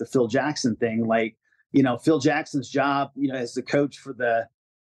talking about the Phil Jackson thing, like, Phil Jackson's job, as the coach for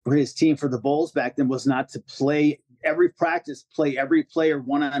his team for the Bulls back then was not to play every player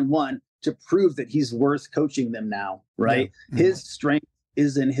one-on-one to prove that he's worth coaching them now, right? Yeah. Mm-hmm. His strength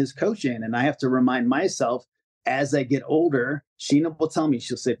is in his coaching. And I have to remind myself as I get older, Sheena will tell me,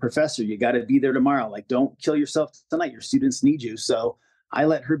 she'll say, Professor, you got to be there tomorrow. Like, don't kill yourself tonight. Your students need you. So I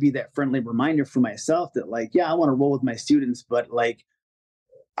let her be that friendly reminder for myself that like, yeah, I want to roll with my students, but like,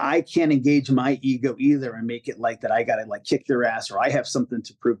 I can't engage my ego either and make it like that I got to like kick their ass or I have something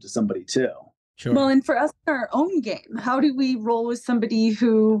to prove to somebody too. Sure. Well, and for us in our own game, how do we roll with somebody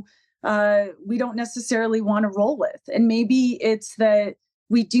who we don't necessarily want to roll with? And maybe it's that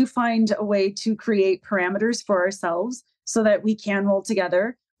we do find a way to create parameters for ourselves so that we can roll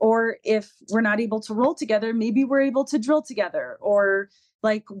together. Or if we're not able to roll together, maybe we're able to drill together or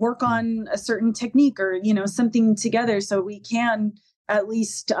like work on a certain technique or, something together so we can at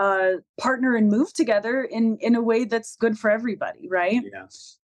least partner and move together in a way that's good for everybody, right?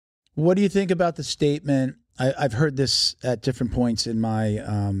 Yes. What do you think about the statement? I've heard this at different points in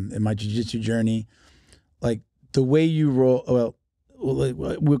my jiu-jitsu journey. Like the way you roll, well,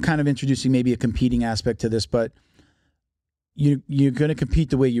 we're kind of introducing maybe a competing aspect to this, but you're going to compete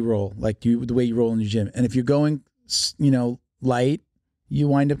the way you roll, like the way you roll in your gym. And if you're going, light, you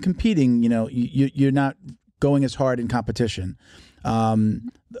wind up competing. You're not going as hard in competition.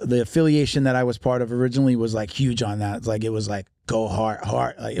 The affiliation that I was part of originally was like huge on that. It's like, it was like, go hard.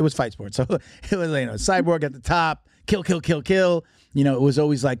 Like, it was fight sports. So it was, cyborg at the top, kill. It was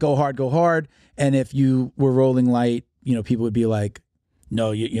always like, go hard. And if you were rolling light, people would be like,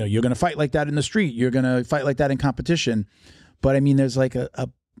 no, you're going to fight like that in the street. You're going to fight like that in competition. But I mean, there's like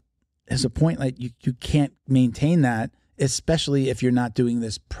there's a point like you can't maintain that, especially if you're not doing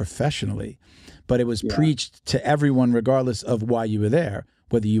this professionally. But it was preached to everyone, regardless of why you were there,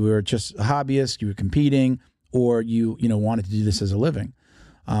 whether you were just a hobbyist, you were competing, or you wanted to do this as a living.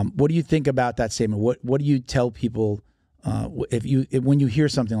 What do you think about that statement? What do you tell people when you hear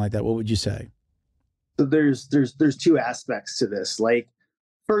something like that? What would you say? So there's two aspects to this. Like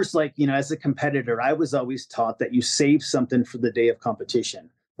first, as a competitor, I was always taught that you save something for the day of competition.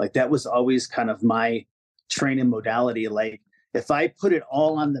 Like that was always kind of my training modality. Like if I put it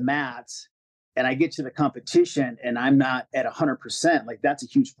all on the mats and I get to the competition and I'm not at 100%, like that's a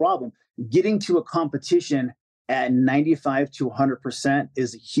huge problem. Getting to a competition at 95 to 100%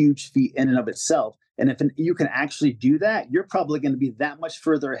 is a huge feat in and of itself. And if you can actually do that, you're probably going to be that much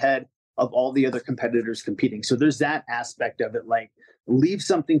further ahead of all the other competitors competing. So there's that aspect of it, like leave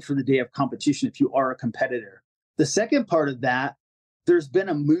something for the day of competition if you are a competitor. The second part of that, there's been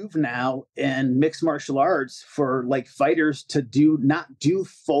a move now in mixed martial arts for like fighters to not do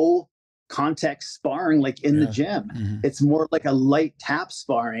full contact sparring like in the gym. Mm-hmm. It's more like a light tap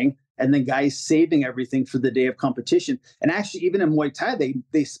sparring and then guys saving everything for the day of competition. And actually, even in Muay Thai,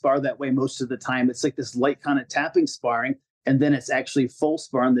 they spar that way most of the time. It's like this light kind of tapping sparring, and then it's actually full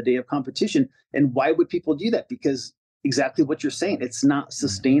spar on the day of competition. And why would people do that? Because exactly what you're saying, it's not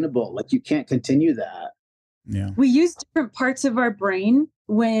sustainable. Like you can't continue that. Yeah. We use different parts of our brain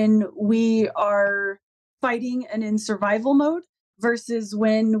when we are fighting and in survival mode versus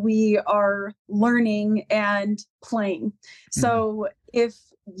when we are learning and playing. So if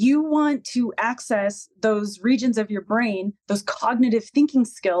you want to access those regions of your brain, those cognitive thinking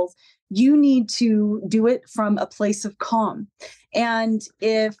skills, you need to do it from a place of calm. And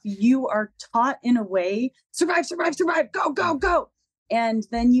if you are taught in a way, survive, go, and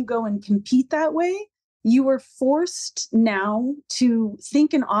then you go and compete that way, you are forced now to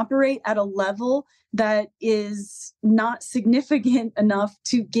think and operate at a level that is not significant enough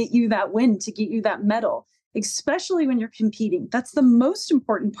to get you that win, to get you that medal, especially when you're competing. That's the most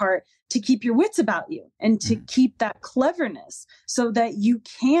important part, to keep your wits about you and to keep that cleverness so that you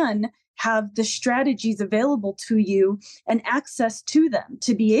can have the strategies available to you and access to them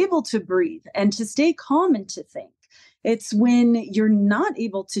to be able to breathe and to stay calm and to think. It's when you're not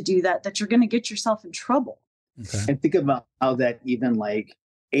able to do that that you're going to get yourself in trouble. Okay. And think about how that even like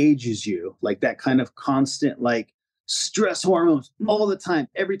ages you, like that kind of constant like stress hormones all the time.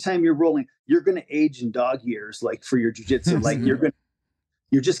 Every time you're rolling, you're going to age in dog years, like for your jiu-jitsu. Like you're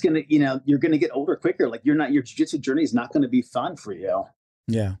going to get older quicker. Like your jiu-jitsu journey is not going to be fun for you.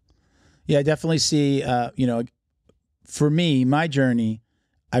 Yeah. Yeah, I definitely see, for me, my journey,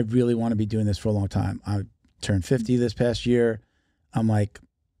 I really want to be doing this for a long time. I turned 50 this past year. I'm like,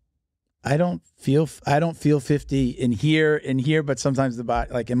 I don't feel 50 in here, but sometimes the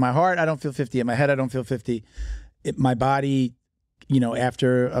body, like in my heart, I don't feel 50. In my head, I don't feel 50. My body,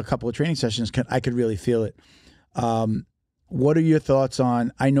 after a couple of training sessions, I could really feel it. What are your thoughts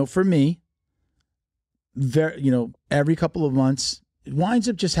on, I know for me, every couple of months, it winds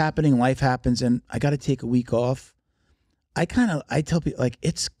up just happening, life happens, and I got to take a week off. I tell people, like,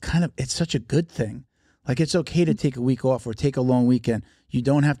 it's such a good thing. Like, it's okay to take a week off or take a long weekend. You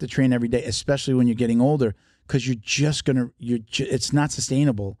don't have to train every day, especially when you're getting older, because it's not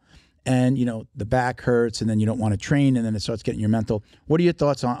sustainable. And, the back hurts, and then you don't want to train, and then it starts getting your mental. What are your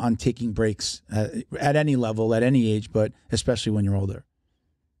thoughts on taking breaks at any level, at any age, but especially when you're older?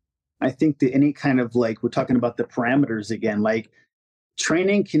 I think that any kind of, like, we're talking about the parameters again, like,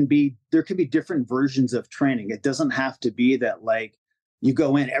 training there can be different versions of training. It doesn't have to be that, like, you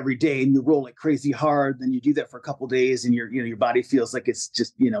go in every day and you roll it crazy hard, then you do that for a couple of days and your body feels like it's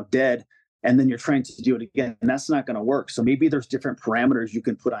just, dead. And then you're trying to do it again, and that's not going to work. So maybe there's different parameters you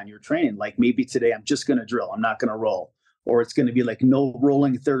can put on your training. Like, maybe today I'm just going to drill. I'm not going to roll. Or it's going to be like no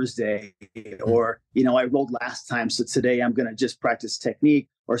rolling Thursday. Or, I rolled last time, so today I'm going to just practice technique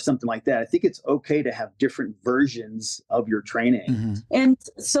or something like that. I think it's okay to have different versions of your training. Mm-hmm. And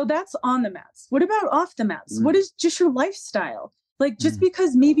so that's on the mats. What about off the mats? Mm-hmm. What is just your lifestyle? Like, just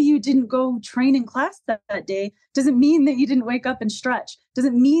because maybe you didn't go train in class that day doesn't mean that you didn't wake up and stretch.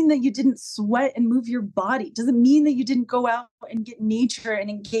 Doesn't mean that you didn't sweat and move your body. Doesn't mean that you didn't go out and get nature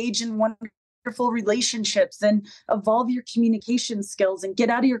and engage in wonderful relationships and evolve your communication skills and get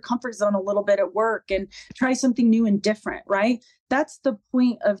out of your comfort zone a little bit at work and try something new and different, right? That's the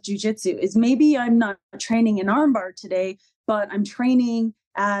point of jiu-jitsu, is maybe I'm not training an armbar today, but I'm training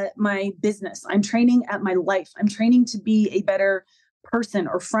at my business. I'm training at my life. I'm training to be a better person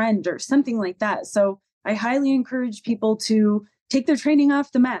or friend or something like that. So I highly encourage people to take their training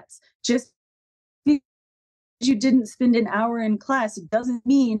off the mats. Just because you didn't spend an hour in class, it doesn't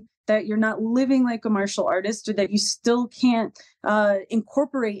mean that you're not living like a martial artist, or that you still can't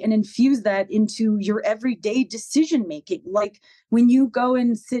incorporate and infuse that into your everyday decision making. Like, when you go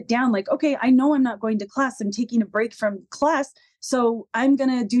and sit down, like, okay, I know I'm not going to class. I'm taking a break from class. So I'm going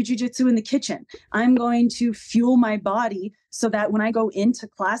to do jiu-jitsu in the kitchen. I'm going to fuel my body so that when I go into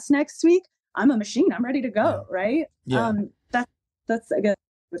class next week, I'm a machine. I'm ready to go. Yeah. Right. Yeah. That's, I guess,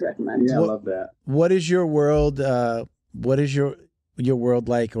 I would recommend. Yeah. I love that. What is your world? What is your world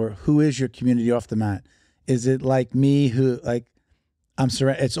like, or who is your community off the mat? Is it like me, who, like,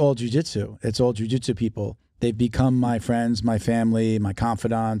 it's all jiu-jitsu. It's all jiu-jitsu people. They've become my friends, my family, my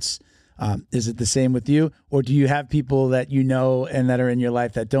confidants. Is it the same with you? Or do you have people that you know and that are in your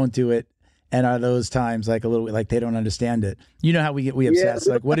life that don't do it? And are those times like a little like they don't understand it? You know how we obsess.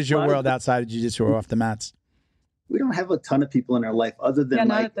 Like, what is your world outside of jiu-jitsu or off the mats? We don't have a ton of people in our life other than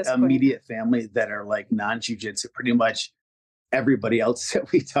like immediate family that are like non-jiu-jitsu. Pretty much everybody else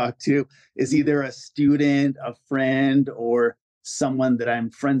that we talk to is either a student, a friend, or someone that I'm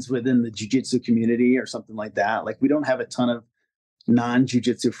friends with in the jiu-jitsu community or something like that. Like, we don't have a ton of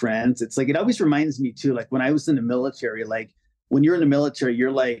non-jiu-jitsu friends. It's like, it always reminds me too, like when I was in the military, like when you're in the military,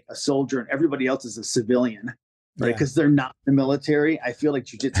 you're like a soldier and everybody else is a civilian, right? Because they're not in the military. I feel like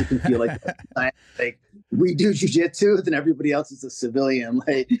jiu-jitsu can feel like we do jiu-jitsu, then everybody else is a civilian.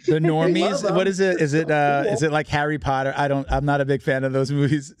 Like the normies. What is it? Is it like Harry Potter? I'm not a big fan of those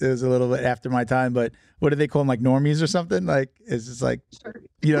movies. It was a little bit after my time, but what do they call them? Like normies or something? Like, it's just like,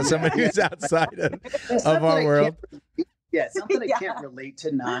 somebody who's outside of our world. Yeah, something I can't relate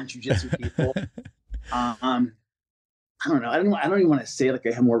to non-jiu-jitsu people. I don't know. I don't even want to say like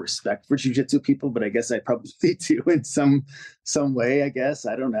I have more respect for jiu-jitsu people, but I guess I probably do in some way. I guess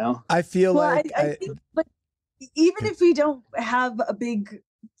I don't know. I feel I think, but even if we don't have a big,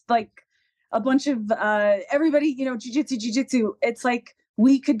 like a bunch of everybody, jiu-jitsu, it's like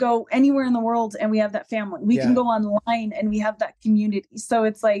we could go anywhere in the world and we have that family. We can go online and we have that community. So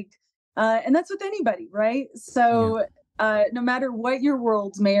it's like, and that's with anybody, right? So. Yeah. No matter what your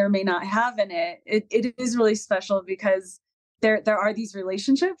world may or may not have in it, it is really special because there are these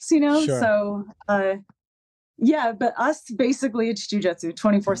relationships, Sure. So, but us, basically, it's jiu-jitsu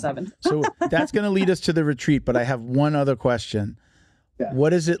 24/7. So that's going to lead us to the retreat, but I have one other question. Yeah.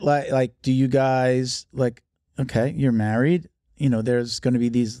 What is it like? Like, do you guys, like, okay, you're married, there's going to be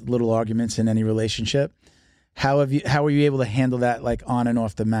these little arguments in any relationship. How are you able to handle that, like, on and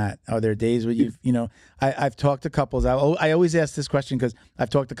off the mat? Are there days where I've talked to couples. I always ask this question because I've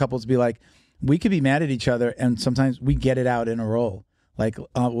talked to couples be like, we could be mad at each other and sometimes we get it out in a roll. Like,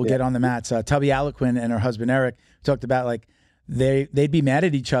 we'll get on the mats. Tubby Aliquin and her husband Eric talked about, like, they'd be mad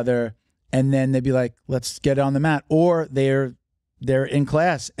at each other and then they'd be like, let's get on the mat. Or they're they're in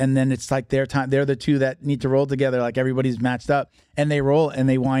class, and then it's like their time. They're the two that need to roll together. Like everybody's matched up, and they roll, and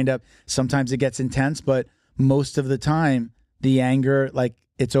they wind up. Sometimes it gets intense, but most of the time, the anger, like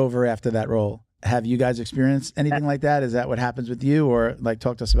it's over after that roll. Have you guys experienced anything like that? Is that what happens with you, or like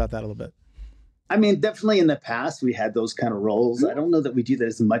talk to us about that a little bit? I mean, definitely in the past we had those kind of rolls. I don't know that we do that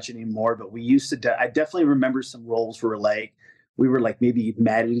as much anymore, but we used to. I definitely remember some rolls where we were like maybe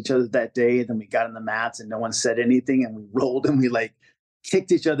mad at each other that day, and then we got on the mats and no one said anything, and we rolled and we like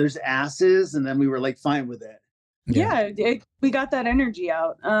kicked each other's asses, and then we were like fine with it. Yeah, we got that energy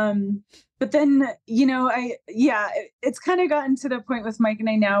out. But then, you know, it's kind of gotten to the point with Mike and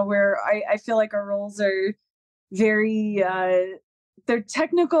I now where I feel like our roles are very, they're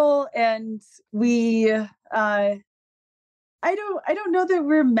technical, and we, I don't know that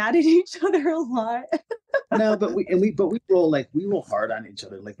we're mad at each other a lot. No, but we roll hard on each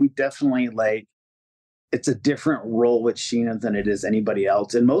other. Like we definitely like, it's a different role with Sheena than it is anybody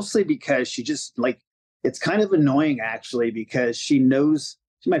else. And mostly because she just like, it's kind of annoying actually, because she's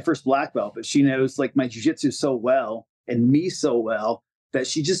my first black belt, but she knows like my jiu-jitsu so well and me so well that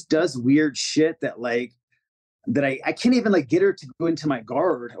she just does weird shit that I can't even like get her to go into my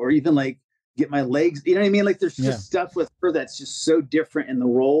guard or even like get my legs. You know what I mean? Like there's just stuff with her that's just so different in the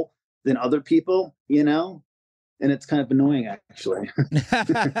role than other people, you know? And it's kind of annoying actually.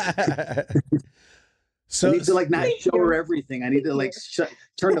 So I need to like not show her everything. I need to like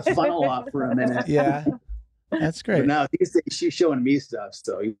turn the funnel off for a minute. Yeah, that's great. But now these days she's showing me stuff,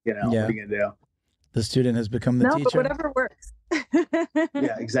 so you know what are you gonna do? The student has become the teacher. But whatever works.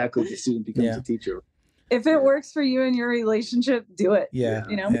 Yeah, exactly. The student becomes the teacher. If it works for you and your relationship, do it. Yeah,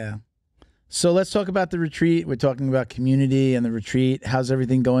 you know. Yeah. So let's talk about the retreat. We're talking about community and the retreat. How's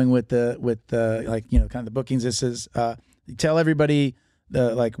everything going with the like, you know, kind of the bookings? This is tell everybody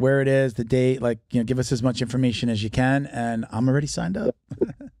like where it is, the date, like, you know, give us as much information as you can, and I'm already signed up.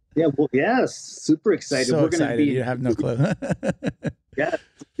 Yeah, well, yes, super excited. So We're excited. Gonna be, you have no clue. Yeah,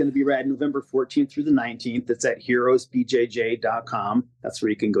 it's going to be right November 14th through the 19th. It's at heroesbjj.com. That's where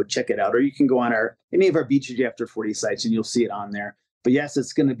you can go check it out, or you can go on any of our BJJ After 40 sites and you'll see it on there. But yes,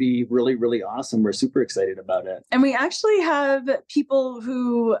 it's going to be really, really awesome. We're super excited about it. And we actually have people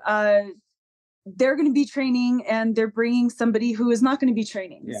who they're going to be training, and they're bringing somebody who is not going to be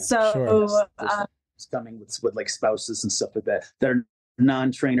training. Yeah, so it's coming with like spouses and stuff like that. They're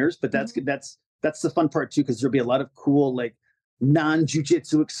non-trainers, but that's good. That's the fun part too, because there'll be a lot of cool like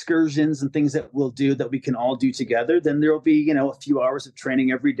non-jiu-jitsu excursions and things that we'll do that we can all do together. Then there'll be, you know, a few hours of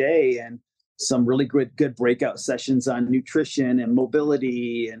training every day and some really good breakout sessions on nutrition and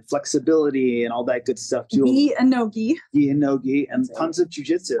mobility and flexibility and all that good stuff too. Gi and nogi, and tons of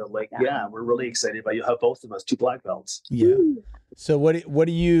jiu-jitsu. Like, yeah, we're really excited about you. Have both of us 2 black belts. Yeah. So what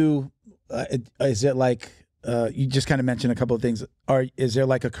do you? Is it like you just kind of mentioned a couple of things? Is there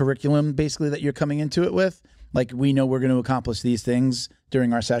like a curriculum basically that you're coming into it with? Like we know we're going to accomplish these things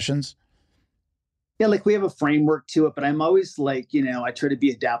during our sessions. Yeah, like we have a framework to it, but I'm always like, you know, I try to be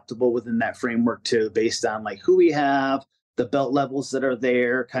adaptable within that framework too, based on like who we have, the belt levels that are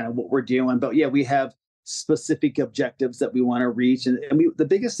there, kind of what we're doing. But yeah, we have specific objectives that we want to reach. And the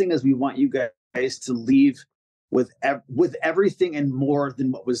biggest thing is we want you guys to leave with everything and more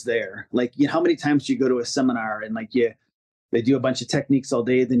than what was there. Like, you know, how many times do you go to a seminar and like they do a bunch of techniques all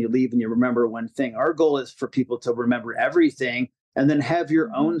day, then you leave and you remember one thing. Our goal is for people to remember everything and then have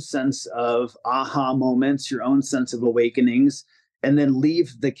your own sense of aha moments, your own sense of awakenings, and then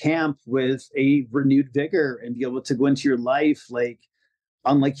leave the camp with a renewed vigor and be able to go into your life like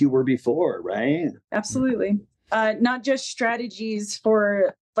unlike you were before, right? Absolutely. Not just strategies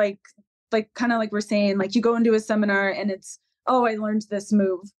for like kind of like we're saying, like you go into a seminar and it's, oh, I learned this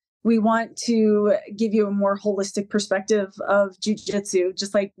move. We want to give you a more holistic perspective of jiu-jitsu,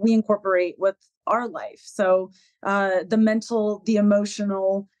 just like we incorporate with our life. So the mental, the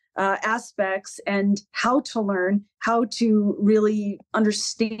emotional aspects, and how to learn, how to really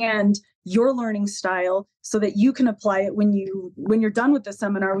understand your learning style so that you can apply it when you're done with the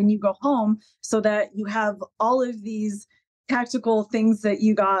seminar, when you go home, so that you have all of these tactical things that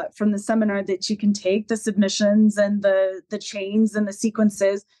you got from the seminar that you can take, the submissions and the chains and the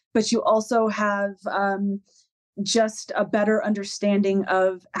sequences, but you also have just a better understanding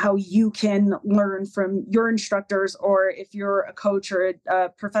of how you can learn from your instructors, or if you're a coach or a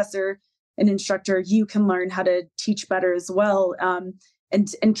professor, an instructor, you can learn how to teach better as well,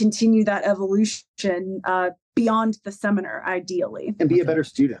 and continue that evolution beyond the seminar, ideally. And be a better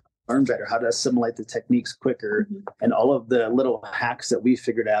student, learn better, how to assimilate the techniques quicker, and all of the little hacks that we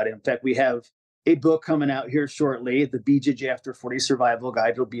figured out. In fact, we have a book coming out here shortly, the BJJ After 40 Survival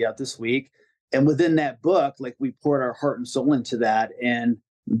Guide. Will be out this week. And within that book, like we poured our heart and soul into that. And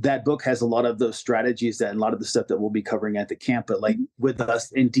that book has a lot of those strategies and a lot of the stuff that we'll be covering at the camp, but like with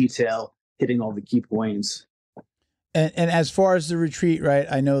us in detail, hitting all the key points. And as far as the retreat, right,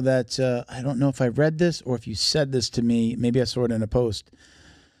 I know that, I don't know if I read this or if you said this to me, maybe I saw it in a post.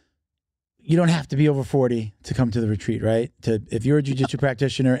 You don't have to be over 40 to come to the retreat, right? If you're a jiu-jitsu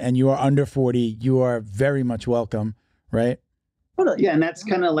practitioner and you are under 40, you are very much welcome, right? Totally. Yeah, and that's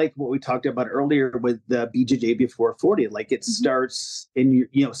kind of like what we talked about earlier with the BJJ before 40. Like it starts in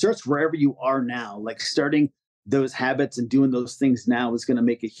your, starts wherever you are now. Like starting those habits and doing those things now is going to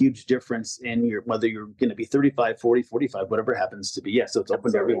make a huge difference in your, whether you're going to be 35, 40, 45, whatever happens to be. Yeah, so it's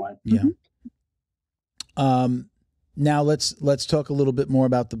open to everyone. Yeah. Now let's talk a little bit more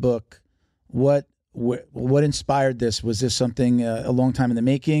about the book. What inspired this? Was this something a long time in the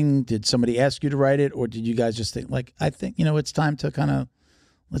making? Did somebody ask you to write it, or did you guys just think, like, I think, it's time to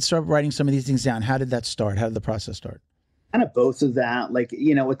let's start writing some of these things down? How did that start? How did the process start? Kind of both of that. Like,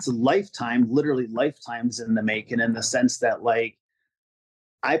 it's a lifetime, literally lifetimes in the making, in the sense that, like,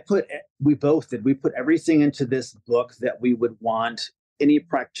 we both did. We put everything into this book that we would want any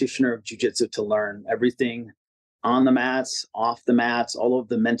practitioner of jiu-jitsu to learn. Everything on the mats, off the mats, all of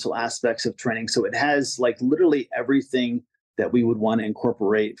the mental aspects of training. So it has like literally everything that we would want to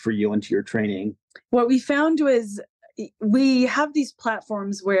incorporate for you into your training. What we found was we have these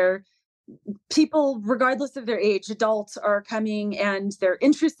platforms where people, regardless of their age, adults are coming and they're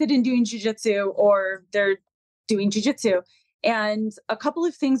interested in doing jiu-jitsu or they're doing jiu-jitsu. And a couple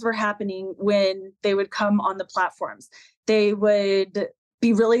of things were happening when they would come on the platforms. They would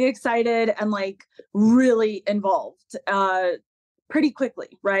be really excited and like really involved pretty quickly,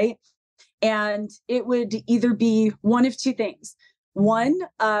 right? And it would either be one of two things. One,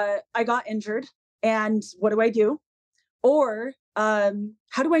 I got injured and what do I do? Or how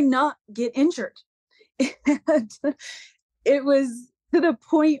do I not get injured? And it was to the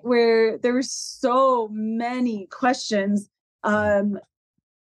point where there were so many questions. And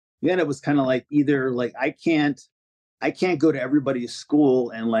it was kind of like either like I can't go to everybody's school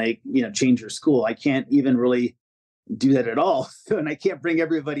and like, change your school. I can't even really do that at all. So, and I can't bring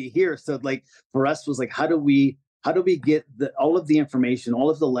everybody here. So like for us was like, how do we get all of the information, all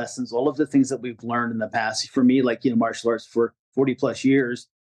of the lessons, all of the things that we've learned in the past? For me, like, martial arts for 40 plus years,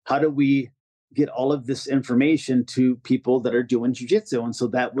 how do we get all of this information to people that are doing jiu-jitsu? And so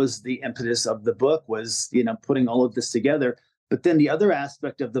that was the impetus of the book, was, putting all of this together. But then the other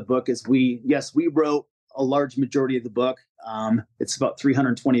aspect of the book is we wrote a large majority of the book. It's about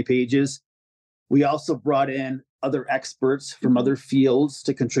 320 pages. We also brought in other experts from other fields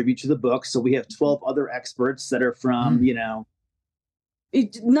to contribute to the book. So we have 12 other experts that are from,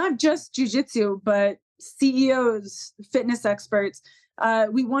 not just jiu-jitsu, but CEOs, fitness experts.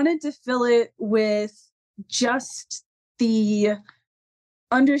 We wanted to fill it with just the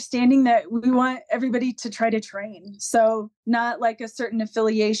understanding that we want everybody to try to train. So not like a certain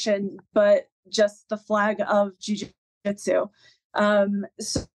affiliation, but just the flag of jiu-jitsu.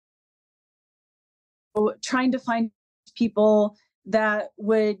 So trying to find people that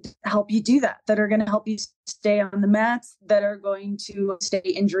would help you do that are going to help you stay on the mats, that are going to stay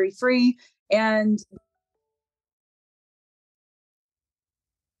injury-free. And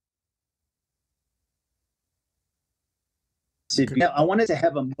I wanted to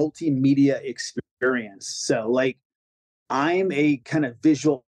have a multimedia experience. So like I'm a kind of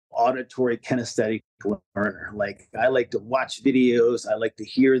visual, auditory, kinesthetic learner. Like I like to watch videos. I like to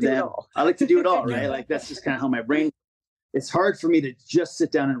hear them. I like to do it all, right? Like that's just kind of how my brain, it's hard for me to just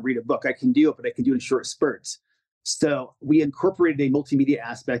sit down and read a book. I can do it, but I can do it in short spurts. So we incorporated a multimedia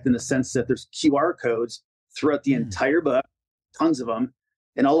aspect in the sense that there's QR codes throughout the entire book, tons of them.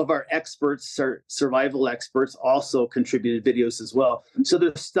 And all of our experts, survival experts, also contributed videos as well. So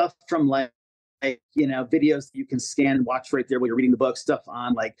there's stuff from like videos that you can scan and watch right there while you're reading the book, stuff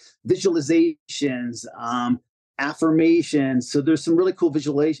on like visualizations, affirmations. So there's some really cool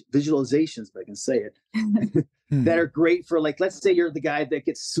visualizations, if I can say it, that are great for like, let's say you're the guy that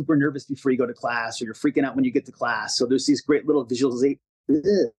gets super nervous before you go to class, or you're freaking out when you get to class. So there's these great little visualizations.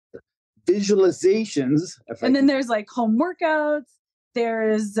 And then there's like home workouts.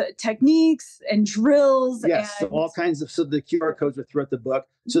 There's techniques and drills. Yes, so all kinds of, so the QR codes are throughout the book.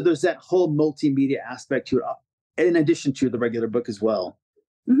 So there's that whole multimedia aspect to it, in addition to the regular book as well.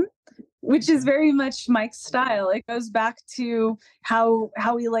 Mm-hmm. Which is very much Mike's style. It goes back to how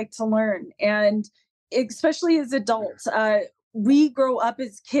we like to learn. And especially as adults, we grow up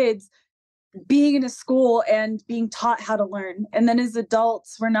as kids being in a school and being taught how to learn. And then as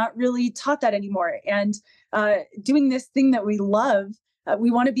adults, we're not really taught that anymore. And doing this thing that we love,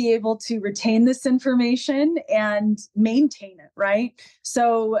 we want to be able to retain this information and maintain it, right?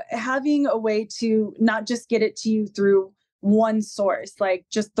 So having a way to not just get it to you through one source, like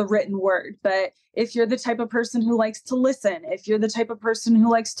just the written word, but if you're the type of person who likes to listen, if you're the type of person who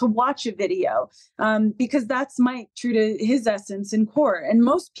likes to watch a video, because that's Mike, true to his essence and core. And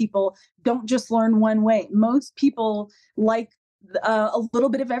most people don't just learn one way. Most people like a little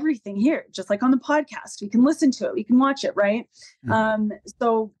bit of everything here, just like on the podcast. We can listen to it, we can watch it, right?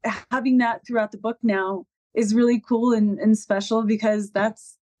 So having that throughout the book now is really cool and special, because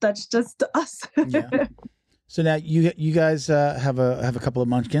that's just us. Yeah. So now you guys have a couple of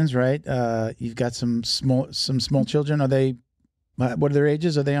munchkins, right? You've got some small children. Are they? What are their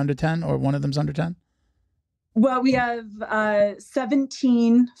ages? Are they under 10, or one of them's under 10? Well, we have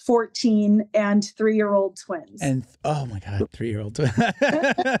 17, 14, and 3-year-old twins. And oh my God, 3-year-old twins.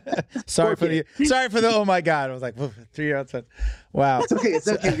 sorry for the oh my God. I was like, 3-year-old twins. Wow. It's okay. It's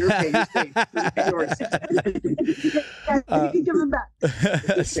okay. You're okay. You're safe. You can give them back.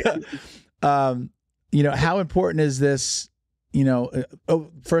 You know, how important is this? You know,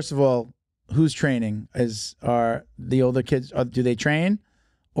 first of all, who's training? Are the older kids? Do they train,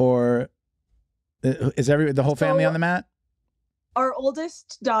 or is the whole family on the mat? Our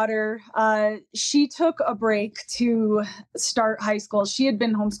oldest daughter, she took a break to start high school. She had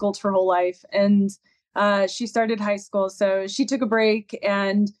been homeschooled her whole life, and she started high school. So she took a break,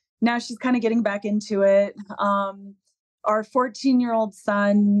 and now she's kind of getting back into it. Our 14-year-old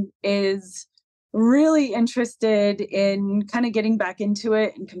son is really interested in kind of getting back into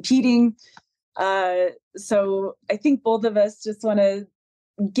it and competing. So I think both of us just want to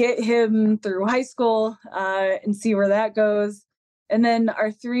get him through high school and see where that goes. And then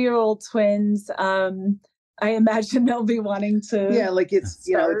our 3-year-old twins, I imagine they'll be wanting to. Yeah, like it's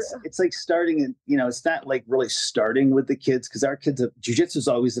it's like starting, and it's not like really starting with the kids, because our kids jiu-jitsu is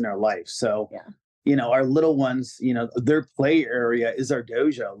always in our life. So yeah. Our little ones, their play area is our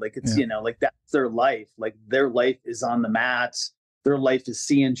dojo. Like it's, like that's their life. Like their life is on the mats. Their life is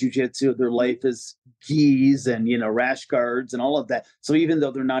seeing jiu-jitsu. Their life is gis and, rash guards and all of that. So even though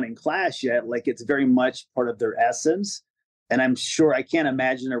they're not in class yet, like it's very much part of their essence. And I'm sure I can't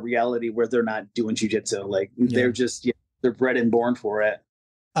imagine a reality where they're not doing jiu-jitsu. Like they're just, they're bred and born for it.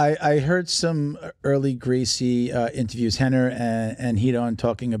 I heard some early Gracie interviews, Henner and Hidon,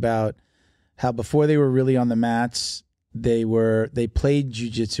 talking about how before they were really on the mats, they played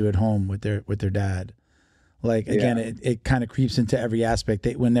jiu-jitsu at home with their dad. Like again, it kind of creeps into every aspect.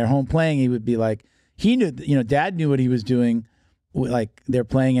 When they're home playing, he would be like, he knew, dad knew what he was doing. Like they're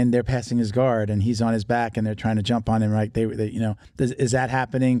playing and they're passing his guard and he's on his back and they're trying to jump on him. Right? Is that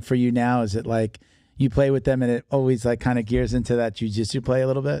happening for you now? Is it like you play with them and it always like kind of gears into that jiu-jitsu play a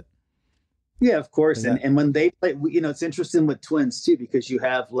little bit? Yeah, of course. And when they play, it's interesting with twins too, because you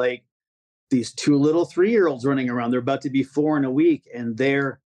have like these 2 little 3-year-olds running around. They're about to be 4 in a week, and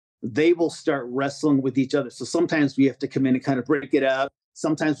they will start wrestling with each other. So sometimes we have to come in and kind of break it up.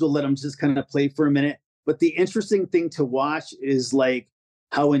 Sometimes we'll let them just kind of play for a minute. But the interesting thing to watch is like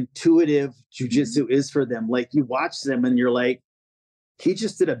how intuitive jiu-jitsu is for them. Like you watch them and you're like, he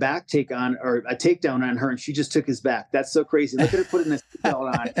just did a back takedown on her and she just took his back. That's so crazy. Look at her putting this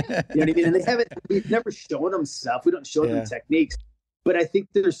belt on. You know what I mean? And we've never shown them stuff. We don't show them techniques. But I think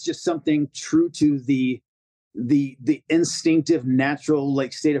there's just something true to the instinctive, natural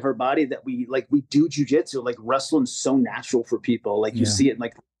like state of our body that we do jiu-jitsu. Like wrestling's so natural for people. Like you see it in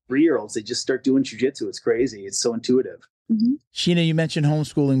like 3-year-olds, they just start doing jiu-jitsu. It's crazy. It's so intuitive. Mm-hmm. Sheena, you mentioned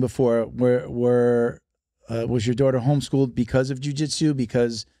homeschooling before. Was your daughter homeschooled because of jiu-jitsu,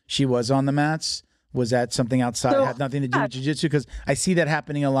 because she was on the mats? Was that something outside, had nothing to do with jiu-jitsu? Because I see that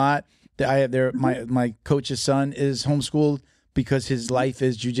happening a lot. My coach's son is homeschooled because his life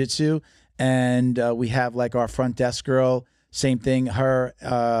is jiu-jitsu. And we have like our front desk girl, same thing. Her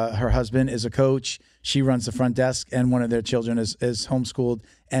husband is a coach. She runs the front desk, and one of their children is homeschooled.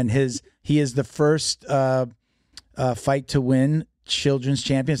 And he is the first fight to win children's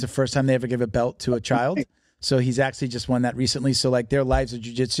champion. It's the first time they ever give a belt to a child. So he's actually just won that recently. So like their lives are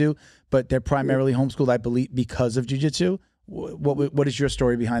jiu-jitsu, but they're primarily homeschooled, I believe, because of jiu-jitsu. What is your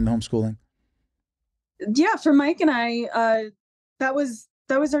story behind the homeschooling? Yeah, for Mike and I, that was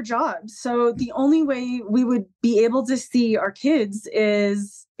our job. So the only way we would be able to see our kids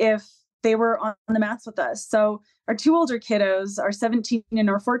is if they were on the mats with us. So our 2 older kiddos, our 17 and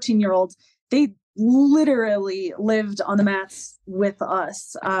our 14-year-olds, they literally lived on the mats with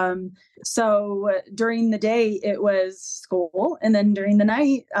us. So during the day it was school, and then during the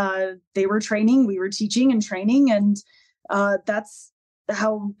night they were training, we were teaching and training, and that's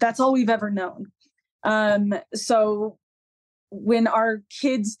all we've ever known. So when our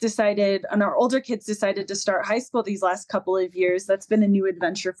kids decided, and our older kids decided to start high school these last couple of years, that's been a new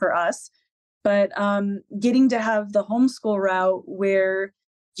adventure for us. But getting to have the homeschool route where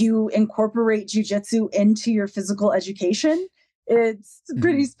you incorporate jiu-jitsu into your physical education, it's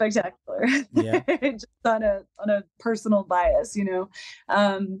pretty spectacular. Yeah. Just on a personal bias, you know.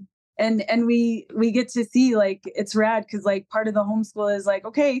 And we get to see, like, it's rad because like part of the homeschool is like,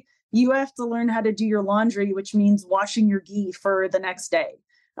 okay, you have to learn how to do your laundry, which means washing your gi for the next day.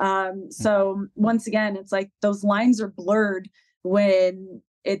 So once again, it's like those lines are blurred when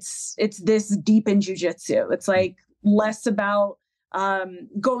it's this deep in jiu-jitsu. It's like less about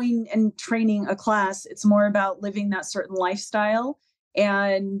going and training a class. It's more about living that certain lifestyle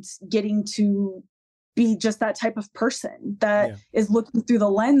and getting to be just that type of person that is looking through the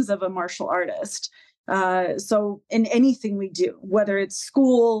lens of a martial artist. So in anything we do, whether it's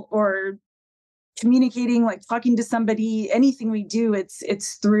school or communicating, like talking to somebody, anything we do,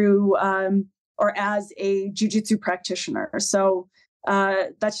 it's through or as a jiu-jitsu practitioner. So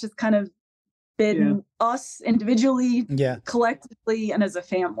that's just kind of been us individually, collectively, and as a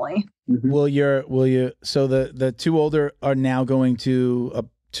family. Will you? So the two older are now going to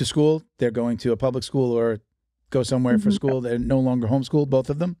school. They're going to a public school or go somewhere for school. They're no longer homeschooled, both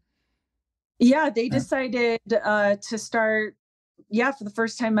of them. Yeah, they decided to start, for the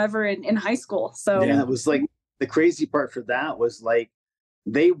first time ever in high school. So it was like the crazy part for that was like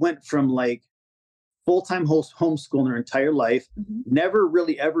they went from like full-time homeschool in their entire life, never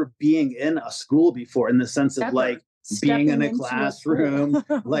really ever being in a school before, in the sense of like being in a classroom,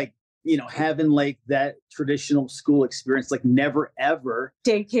 like, you know, having like that traditional school experience, like never ever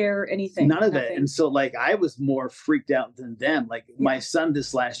daycare, anything, none of that. And so like I was more freaked out than them. Like my son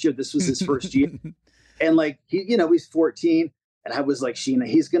this last year, this was his first year, and like he, you know, he's 14. And I was like, Sheena,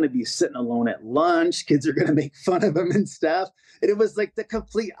 he's going to be sitting alone at lunch. Kids are going to make fun of him and stuff. And it was like the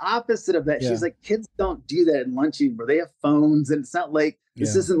complete opposite of that. She's like, kids don't do that in lunch anymore. They have phones. And it's not like,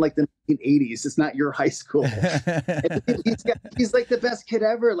 this isn't like the 1980s. It's not your high school. He's like the best kid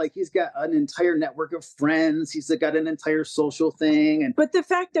ever. Like he's got an entire network of friends. He's got an entire social thing. But the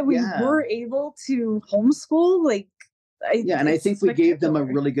fact that we were able to homeschool, like, and I think we gave them a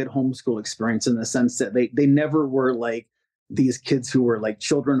really good homeschool experience in the sense that they never were like these kids who were like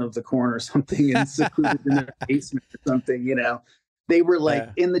children of the corn or something and secluded in their basement or something, you know. They were like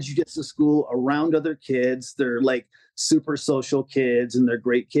in the jiu-jitsu school around other kids. They're like super social kids and they're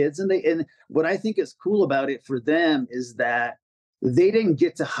great kids. And what I think is cool about it for them is that they didn't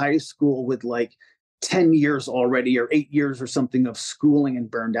get to high school with like 10 years already or 8 years or something of schooling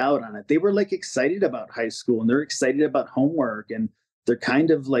and burned out on it. They were like excited about high school and they're excited about homework, and they're kind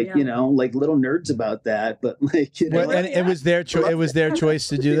of like, you know, like little nerds about that, but like, you know, and it was their choice. It was their choice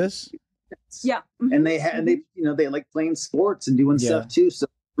to do this. Yeah. And they you know, they like playing sports and doing stuff too. So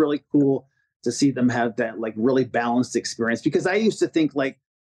it's really cool to see them have that like really balanced experience, because I used to think like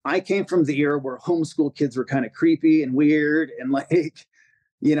I came from the era where homeschool kids were kind of creepy and weird. And like,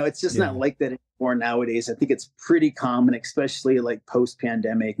 you know, it's just not like that anymore nowadays. I think it's pretty common, especially like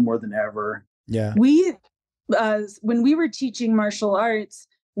post-pandemic, more than ever. Yeah. When we were teaching martial arts,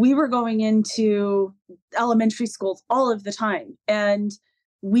 we were going into elementary schools all of the time. And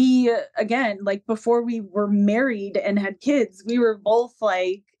we, again, like before we were married and had kids, we were both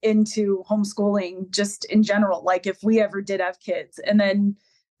like into homeschooling just in general, like if we ever did have kids. And then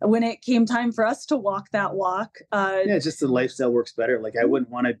when it came time for us to walk that walk, just the lifestyle works better. Like I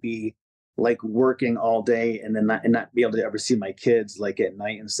wouldn't want to be like working all day and then not be able to ever see my kids like at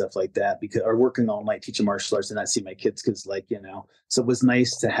night and stuff like that, or working all night teaching martial arts and not see my kids, because like, you know, so it was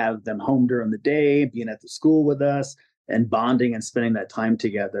nice to have them home during the day, being at the school with us and bonding and spending that time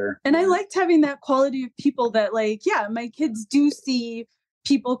together. And I liked having that quality of people that like, my kids do see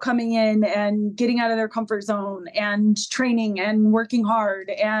people coming in and getting out of their comfort zone and training and working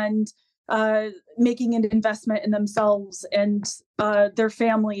hard and making an investment in themselves and their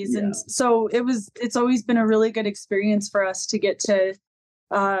families. And so it's always been a really good experience for us to get to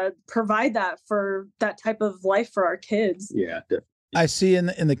provide that for that type of life for our kids. Yeah, definitely. I see in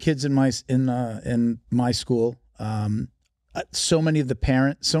the kids in my school, so many of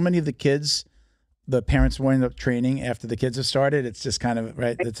the kids, the parents wind up training after the kids have started. It's just kind of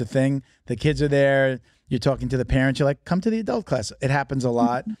it's a thing. The kids are there. You're talking to the parents. You're like, come to the adult class. It happens a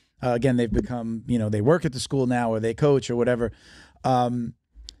lot. Again, they've become, you know, they work at the school now or they coach or whatever.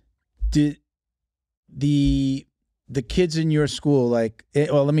 Did the kids in your school, like,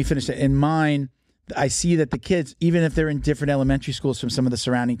 let me finish that. In mine, I see that the kids, even if they're in different elementary schools from some of the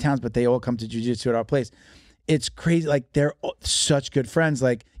surrounding towns, but they all come to jiu-jitsu at our place. It's crazy. Like they're such good friends.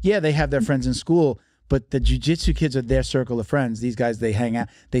 Like, they have their friends in school, but the jiu-jitsu kids are their circle of friends. These guys, they hang out,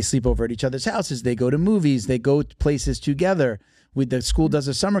 they sleep over at each other's houses, they go to movies, they go to places together. The school does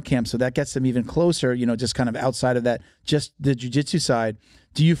a summer camp, so that gets them even closer, you know, just kind of outside of that, just the jiu-jitsu side.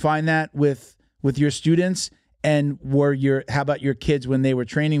 Do you find that with your students? And how about your kids when they were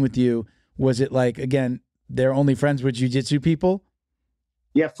training with you? Was it like, again, they're only friends with jiu-jitsu people?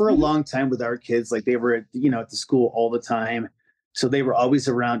 Yeah, for a long time with our kids, like they were, you know, at the school all the time. So they were always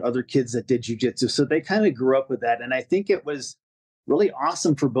around other kids that did jiu-jitsu. So they kind of grew up with that. And I think it was really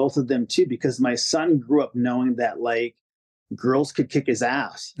awesome for both of them too, because my son grew up knowing that like girls could kick his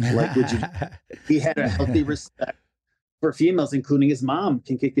ass. Like he had a healthy respect for females, including his mom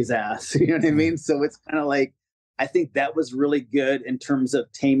can kick his ass. You know what I mean? So it's kind of like, I think that was really good in terms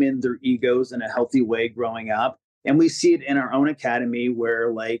of taming their egos in a healthy way growing up. And we see it in our own academy where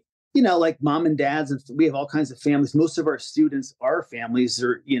like, you know, like mom and dads, and we have all kinds of families. Most of our students are families,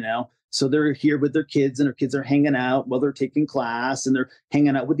 or, you know, so they're here with their kids and their kids are hanging out while they're taking class and they're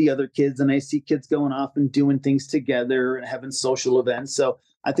hanging out with the other kids. And I see kids going off and doing things together and having social events. So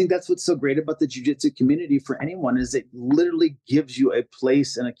I think that's what's so great about the jiu-jitsu community for anyone, is it literally gives you a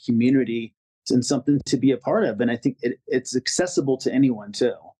place and a community and something to be a part of. And I think it's accessible to anyone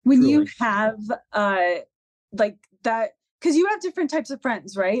too. When truly. you have like that, because you have different types of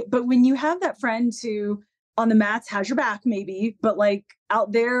friends, right? But when you have that friend who on the mats has your back maybe, but like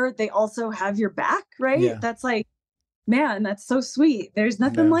out there, they also have your back, right? Yeah. That's like, man, that's so sweet. There's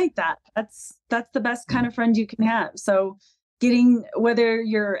nothing like that. That's the best kind of friend you can have. So getting, whether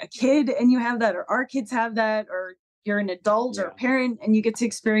you're a kid and you have that, or our kids have that, or you're an adult or a parent and you get to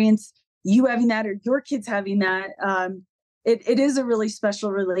experience you having that, or your kids having that, it is a really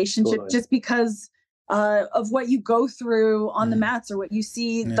special relationship just because of what you go through on the mats, or what you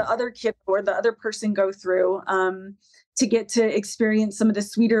see the other kid or the other person go through, to get to experience some of the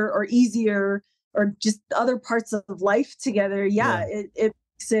sweeter or easier or just other parts of life together. It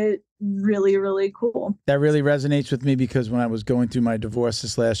makes it really, really cool. That really resonates with me, because when I was going through my divorce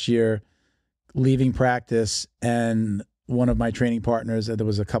this last year, leaving practice, and one of my training partners, there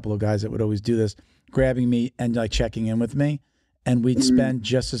was a couple of guys that would always do this, grabbing me and like checking in with me. And we'd spend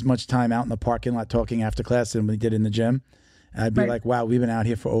just as much time out in the parking lot talking after class than we did in the gym. And I'd be like, wow, we've been out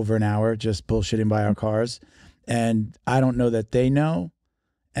here for over an hour just bullshitting by our cars. And I don't know that they know.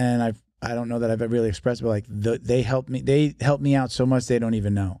 And I don't know that I've really expressed, but like they helped me out so much they don't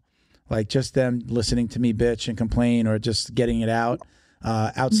even know. Like just them listening to me bitch and complain, or just getting it out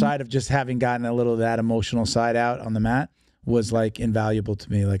outside of just having gotten a little of that emotional side out on the mat, was like invaluable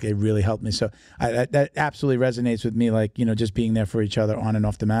to me. Like it really helped me. So that absolutely resonates with me. Like, you know, just being there for each other on and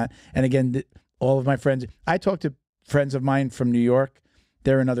off the mat. And again, all of my friends, I talk to friends of mine from New York.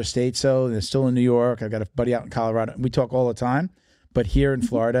 They're in other states, so they're still in New York. I've got a buddy out in Colorado. We talk all the time. But here in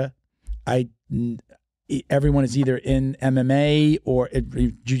Florida, everyone is either in MMA or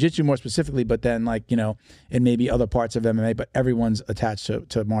jiu-jitsu more specifically, but then like, you know, in maybe other parts of MMA, but everyone's attached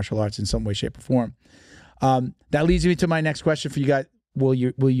to martial arts in some way, shape, or form. That leads me to my next question for you guys. Will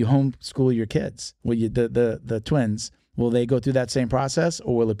you homeschool your kids? Will you, the twins, will they go through that same process,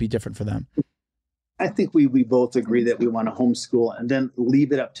 or will it be different for them? I think we both agree that we want to homeschool and then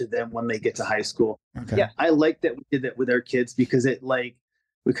leave it up to them when they get to high school. Okay. Yeah, I like that we did that with our kids, because it like,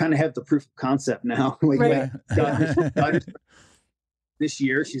 we kind of have the proof of concept now. Like, daughter's this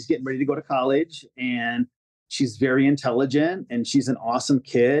year, she's getting ready to go to college, and she's very intelligent and she's an awesome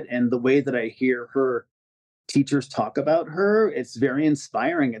kid. And the way that I hear her teachers talk about her, it's very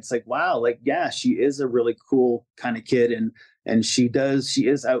inspiring. It's like, wow, like, yeah, she is a really cool kind of kid. And she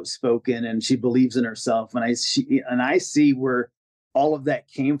is outspoken and she believes in herself. And I see where all of that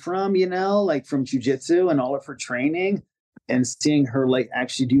came from, you know, like from jiu-jitsu and all of her training, and seeing her like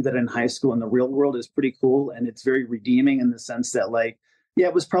actually do that in high school in the real world is pretty cool. And it's very redeeming in the sense that like, yeah,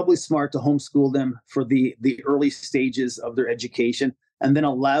 it was probably smart to homeschool them for the early stages of their education, and then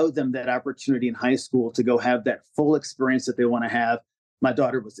allow them that opportunity in high school to go have that full experience that they want to have. My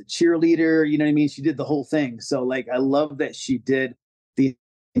daughter was a cheerleader, you know what I mean? She did the whole thing. So like, I love that she did the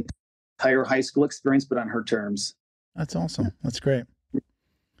entire high school experience, but on her terms. That's awesome. That's great.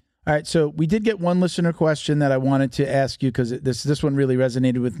 All right. So we did get one listener question that I wanted to ask you, because this one really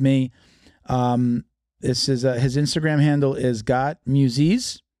resonated with me. This is his Instagram handle is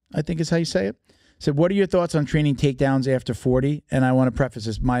GotMuses, I think is how you say it. So what are your thoughts on training takedowns after 40? And I want to preface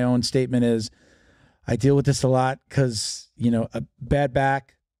this. My own statement is I deal with this a lot because, you know, a bad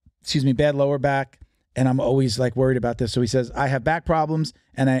lower back. And I'm always like worried about this. So he says, I have back problems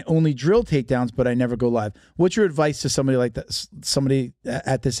and I only drill takedowns, but I never go live. What's your advice to somebody like that, somebody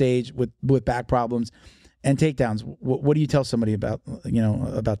at this age with back problems and takedowns? What do you tell somebody about, you know,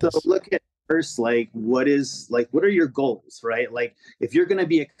 about this? So look at first, like, what are your goals, right? Like, if you're going to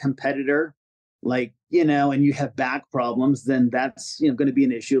be a competitor, like, and you have back problems, then that's, going to be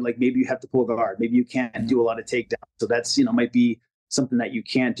an issue. Like, maybe you have to pull guard. Maybe you can't do a lot of takedowns. So that's, might be something that you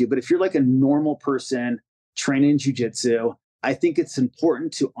can't do. But if you're like a normal person training jiu-jitsu, I think it's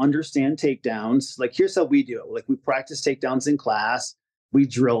important to understand takedowns. Like, here's how we do it. Like, we practice takedowns in class, we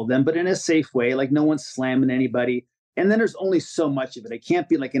drill them, but in a safe way. Like, no one's slamming anybody. And then there's only so much of it. It can't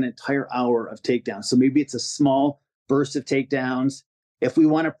be like an entire hour of takedowns. So maybe it's a small burst of takedowns. If we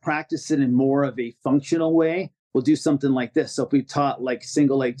want to practice it in more of a functional way, we'll do something like this. So if we taught like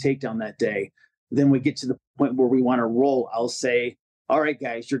single leg takedown that day, then we get to the point where we want to roll. I'll say, all right,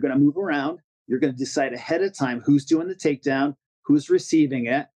 guys, you're going to move around. You're going to decide ahead of time who's doing the takedown, who's receiving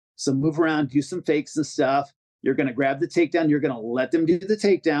it. So move around, do some fakes and stuff. You're going to grab the takedown. You're going to let them do the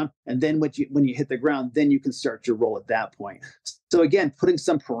takedown. And then when you hit the ground, then you can start your roll at that point. So again, putting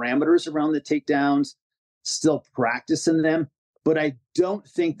some parameters around the takedowns, still practicing them. But I don't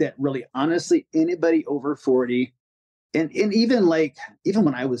think that really, honestly, anybody over 40, and even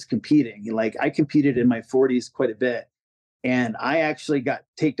when I was competing, like I competed in my 40s quite a bit. And I actually got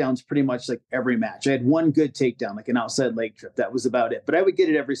takedowns pretty much like every match. I had one good takedown, like an outside leg trip. That was about it. But I would get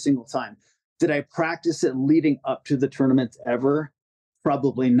it every single time. Did I practice it leading up to the tournament ever?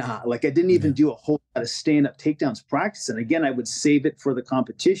 Probably not. Like, I didn't even do a whole lot of stand-up takedowns practice. And again, I would save it for the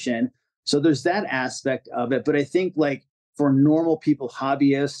competition. So there's that aspect of it. But I think like for normal people,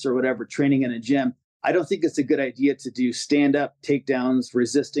 hobbyists or whatever, training in a gym, I don't think it's a good idea to do stand-up takedowns,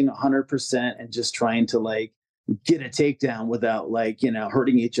 resisting 100% and just trying to like get a takedown without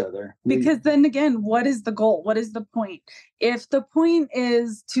hurting each other. Because then again, what is the goal? What is the point? If the point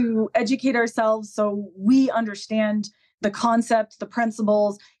is to educate ourselves so we understand the concept, the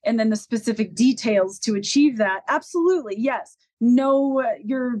principles, and then the specific details to achieve that, absolutely, yes. Know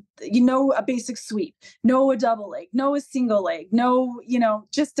a basic sweep, know a double leg, know a single leg, know,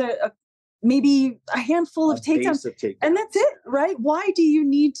 just maybe a handful of takedowns, and that's it, right? Why do you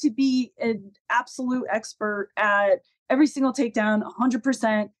need to be an absolute expert at every single takedown,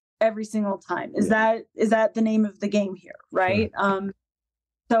 100% every single time? Is that the name of the game here, right? Sure.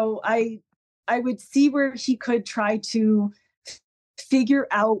 So I would see where he could try to figure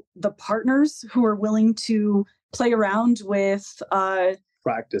out the partners who are willing to play around with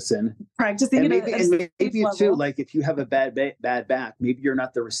practicing and maybe too, like if you have a bad back, maybe you're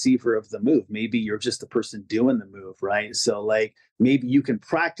not the receiver of the move, maybe you're just the person doing the move, right? So like maybe you can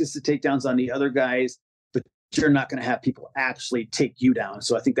practice the takedowns on the other guys, but you're not going to have people actually take you down.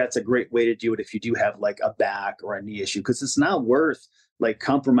 So I think that's a great way to do it if you do have like a back or a knee issue, because it's not worth like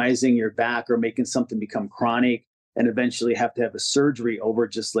compromising your back or making something become chronic and eventually have to have a surgery over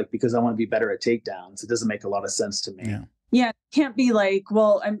just like because I want to be better at takedowns. It doesn't make a lot of sense to me. Yeah, it can't be like,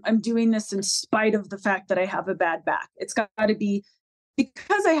 well, I'm doing this in spite of the fact that I have a bad back. It's got to be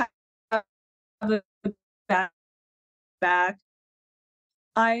because I have a bad back.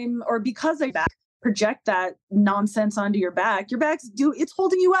 Because I project that nonsense onto your back. Your back's it's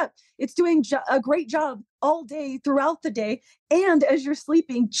holding you up. It's doing a great job all day throughout the day, and as you're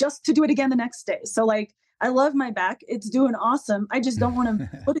sleeping, just to do it again the next day. So like, I love my back. It's doing awesome. I just don't want to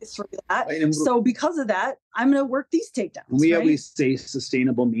put it through that. So because of that, I'm going to work these takedowns. We always say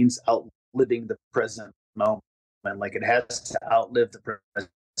sustainable means outliving the present moment. Like it has to outlive the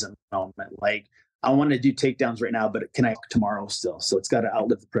present moment. Like I want to do takedowns right now, but can I tomorrow still? So it's got to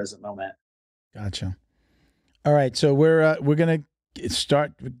outlive the present moment. Gotcha. All right. So we're going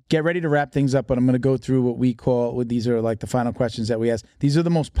to get ready to wrap things up, but I'm going to go through what these are like the final questions that we ask. These are the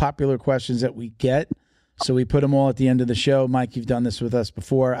most popular questions that we get. So we put them all at the end of the show. Mike, you've done this with us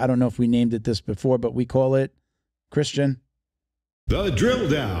before. I don't know if we named it this before, but we call it, Christian? The drill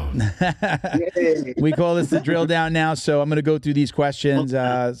down. We call this the drill down now. So I'm going to go through these questions,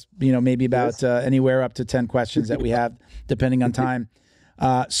 maybe about anywhere up to 10 questions that we have, depending on time.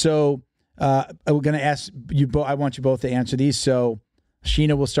 So we're going to ask you both. I want you both to answer these. So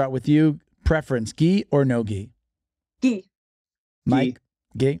Sheena, we'll start with you. Preference, gi or no gi? Gi. Mike?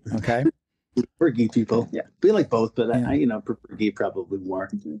 Gi. Okay. We're gi people. Yeah. We like both, but I prefer gi probably more.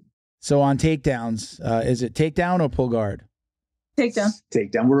 So on takedowns, is it takedown or pull guard? Takedown.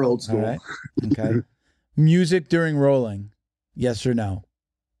 Takedown. We're old school. All right. Okay. Music during rolling, yes or no?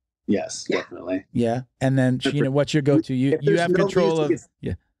 Yes, definitely. Yeah. And then, Sheena, what's your go-to? You have control of...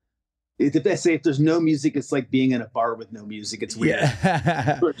 Yeah. If there's no music, it's like being in a bar with no music. It's weird.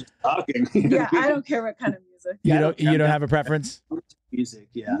 Yeah. We're just talking. Yeah, I don't care what kind of music. You don't have a preference? Music,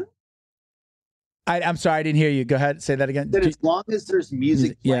 yeah. I'm sorry, I didn't hear you. Go ahead, say that again. As long as there's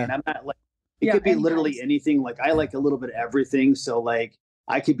music playing, yeah. I'm not like, it could be literally anything. Like I like a little bit of everything. So like,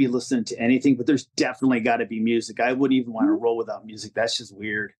 I could be listening to anything, but there's definitely got to be music. I wouldn't even want to roll without music. That's just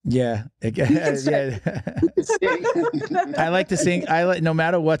weird. Yeah. Yeah. I like to sing. No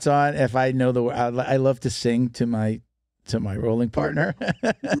matter what's on, if I know the word, I love to sing to my rolling partner.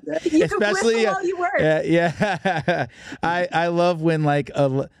 Especially while you work. Yeah. I love when like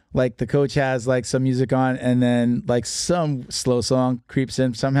the coach has like some music on and then like some slow song creeps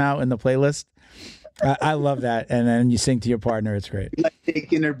in somehow in the playlist. I love that. And then you sing to your partner. It's great. Like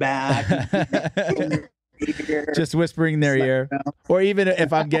taking her back. Just whispering in their ear. Or even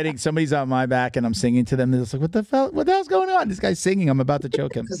if I'm getting somebody's on my back and I'm singing to them, they're just like, what the hell's going on? This guy's singing. I'm about to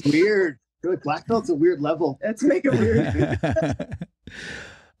choke him. This is weird. Black belt's a weird level. Let's make it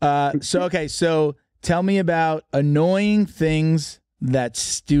weird. So tell me about annoying things that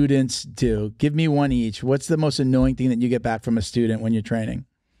students do. Give me one each. What's the most annoying thing that you get back from a student when you're training?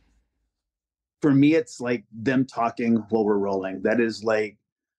 For me, it's like them talking while we're rolling. That is like,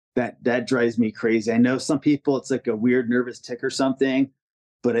 that drives me crazy. I know some people, it's like a weird nervous tick or something,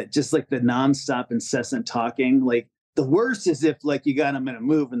 but it just like the nonstop incessant talking. Like the worst is if like you got them in a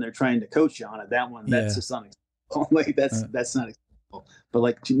move and they're trying to coach you on it. That one, that's just unacceptable. Like that's not acceptable. But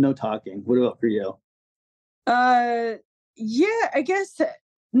like no talking. What about for you? Yeah, I guess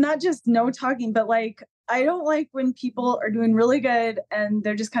not just no talking, but like I don't like when people are doing really good and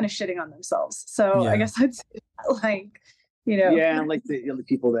they're just kind of shitting on themselves. So I guess I'd say like, you know. Yeah, like the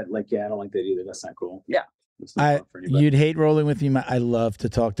people that like, I don't like that either. That's not cool. Yeah. You'd hate rolling with me. I love to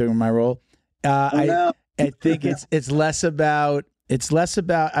talk during my roll. I think it's less about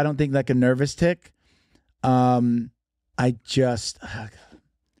I don't think like a nervous tick.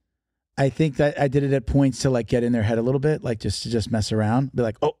 I think that I did it at points to like get in their head a little bit, like just to mess around. Be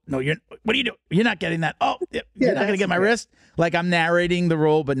like, oh no, what are you doing? You're not getting that. Oh, you're not gonna get my wrist. Like I'm narrating the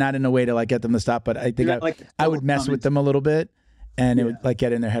roll, but not in a way to like get them to stop. But I think I would mess with them a little bit, and it would like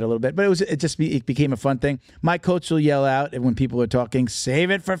get in their head a little bit. But it became a fun thing. My coach will yell out when people are talking,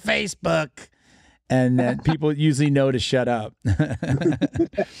 "Save it for Facebook," and then people usually know to shut up. Save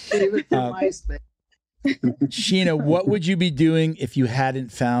it for MySpace. Sheena, what would you be doing if you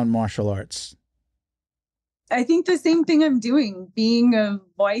hadn't found martial arts? I think the same thing I'm doing, being a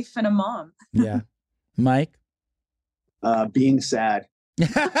wife and a mom. Yeah. Mike? Being sad.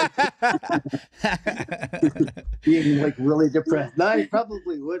 Being like really depressed. No, I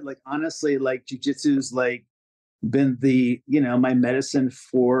probably would. Like honestly, like jiu-jitsu's like been the, my medicine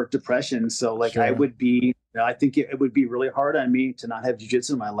for depression. So like I would be, I think it would be really hard on me to not have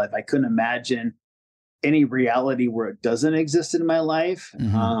jiu-jitsu in my life. I couldn't imagine any reality where it doesn't exist in my life.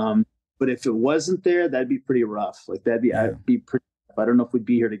 Mm-hmm. But if it wasn't there, that'd be pretty rough. Like I'd be pretty, I don't know if we'd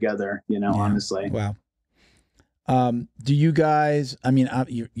be here together, honestly. Wow. Do you guys, I mean,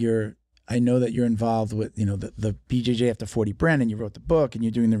 I know that you're involved with, the BJJ After 40 brand, and you wrote the book and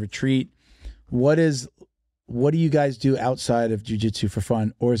you're doing the retreat. What do you guys do outside of jiu-jitsu for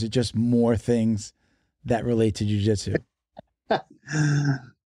fun? Or is it just more things that relate to jiu-jitsu?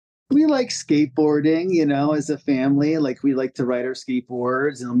 We like skateboarding, as a family. Like we like to ride our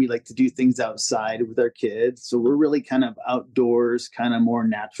skateboards, and we like to do things outside with our kids. So we're really kind of outdoors, kind of more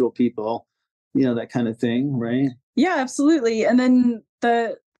natural people, that kind of thing, right? Yeah, absolutely. And then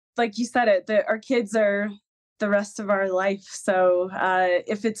like you said our kids are the rest of our life. So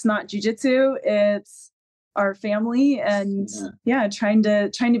if it's not jiu-jitsu, it's our family, and trying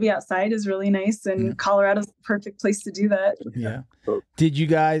to be outside is really nice, and Colorado's the perfect place to do that. Yeah. Did you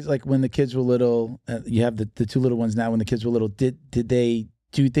guys, like when the kids were little, you have the two little ones now, when the kids were little, did they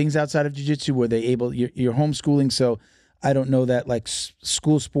do things outside of jiu-jitsu? Were they able, you're homeschooling, so I don't know that like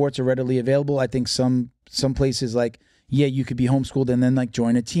school sports are readily available. I think some places like, you could be homeschooled and then like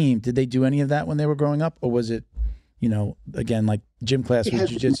join a team. Did they do any of that when they were growing up? Or was it, again, like gym class with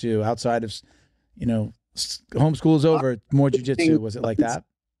jiu-jitsu outside of, homeschool is over, more jiu-jitsu? Was it like that?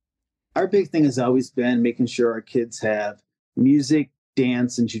 Our big thing has always been making sure our kids have music,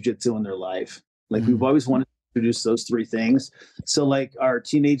 dance, and jiu-jitsu in their life. Like we've always wanted to introduce those three things. So like our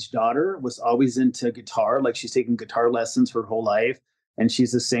teenage daughter was always into guitar. Like she's taken guitar lessons her whole life, and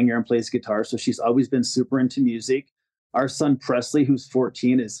she's a singer and plays guitar. So she's always been super into music. Our son Presley, who's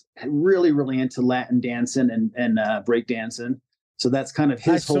 14, is really, really into Latin dancing and break dancing. So that's kind of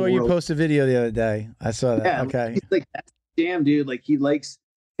his whole world. I saw you post a video the other day. I saw that. Yeah, okay. He's like, that's damn, dude. Like he likes,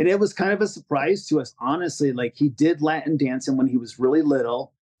 and it was kind of a surprise to us, honestly. Like he did Latin dancing when he was really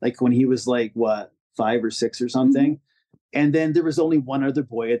little, like when he was like, 5 or 6 or something. And then there was only one other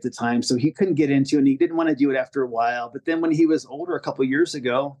boy at the time, so he couldn't get into it, and he didn't want to do it after a while. But then when he was older, a couple of years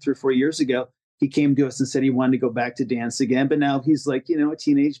ago, 3 or 4 years ago, he came to us and said he wanted to go back to dance again. But now he's like, a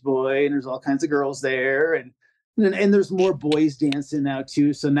teenage boy, and there's all kinds of girls there. And And there's more boys dancing now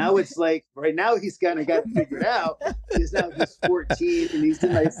too. So now it's like right now he's kind of got it figured out. He's 14 and he's a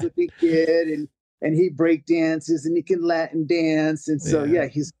nice looking kid and he break dances and he can Latin dance. And so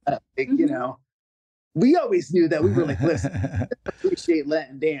he's like, you know, we always knew that. We were like, listen, appreciate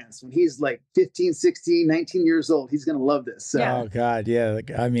Latin dance. When he's like 15, 16, 19 years old, he's going to love this. So. Oh God. Yeah.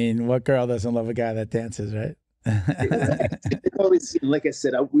 Like, I mean, what girl doesn't love a guy that dances, right? Always, like I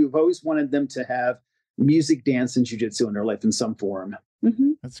said, we've always wanted them to have music, dance, and jiu-jitsu in their life in some form.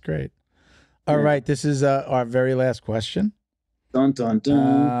 That's great. All right. This is our very last question. Dun, dun,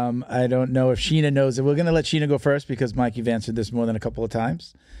 dun. I don't know if Sheena knows it. We're going to let Sheena go first because Mike, you've answered this more than a couple of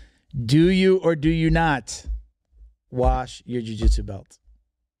times. Do you or do you not wash your jiu-jitsu belt?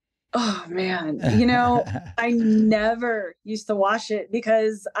 Oh man, you know, I never used to wash it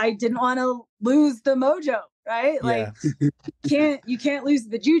because I didn't want to lose the mojo, right? Like you can't lose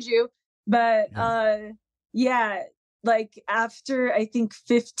the juju. But like after I think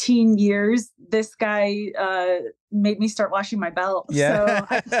 15 years, this guy made me start washing my belt. So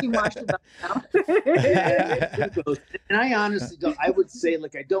I can wash the belt now. And I honestly don't. I would say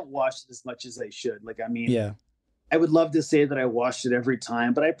like I don't wash it as much as I should. Like I mean, I would love to say that I washed it every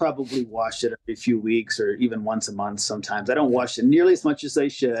time, but I probably wash it every few weeks or even once a month. Sometimes I don't wash it nearly as much as I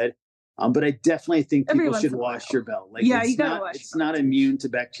should. But I definitely think people should wash your belt. Like, you gotta wash. It's not immune to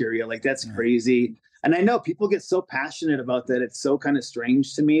bacteria. Like that's crazy. And I know people get so passionate about that. It's so kind of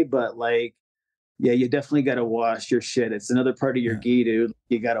strange to me, but like, yeah, you definitely got to wash your shit. It's another part of your gi, dude.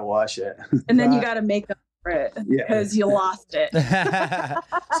 You got to wash it. And then you got to make up for it because you lost it.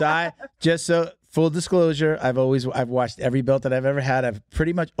 So full disclosure, I've washed every belt that I've ever had. I've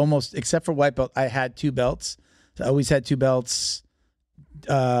pretty much almost, except for white belt, I had 2 belts. So I always had 2 belts.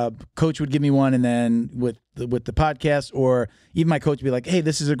 Coach would give me one, and then with the podcast, or even my coach would be like, "Hey,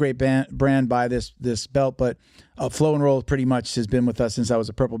 this is a great brand, buy this belt." But Flow and Roll pretty much has been with us since I was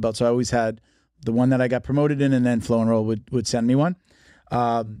a purple belt, so I always had the one that I got promoted in, and then Flow and Roll would send me one.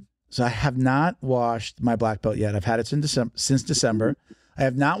 So I have not washed my black belt yet. I've had it since December. I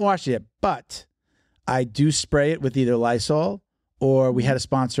have not washed it yet, but I do spray it with either Lysol or we had a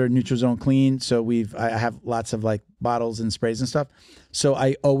sponsor, Neutral Zone Clean. So I have lots of like bottles and sprays and stuff. So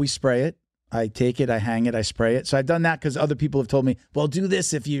I always spray it. I take it, I hang it, I spray it. So I've done that because other people have told me, well, do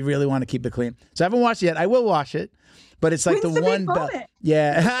this if you really want to keep it clean. So I haven't washed it yet. I will wash it. But it's like the one belt.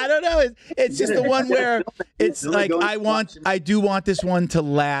 Yeah, I don't know. It's just the one where it's like I do want this one to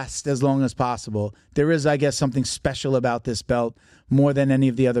last as long as possible. There is, I guess, something special about this belt more than any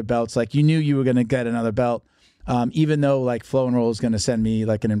of the other belts. Like you knew you were going to get another belt, even though like Flow and Roll is going to send me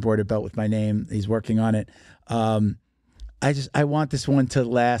like an embroidered belt with my name. He's working on it. I want this one to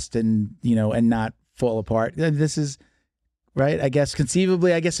last and not fall apart. This is right. I guess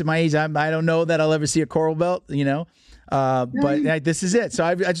conceivably, at my age, I don't know that I'll ever see a coral belt. But this is it. So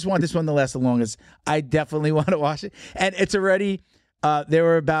I just want this one to last the longest. I definitely want to wash it. And it's already, there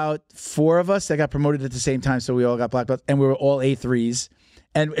were about 4 of us that got promoted at the same time. So we all got black belts and we were all A3s.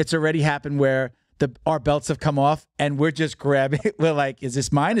 And it's already happened where our belts have come off and we're just grabbing it. We're like, is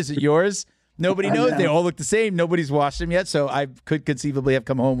this mine? Is it yours? Nobody knows. They all look the same. Nobody's washed them yet. So I could conceivably have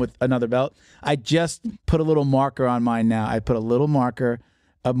come home with another belt. I just put a little marker on mine now. I put a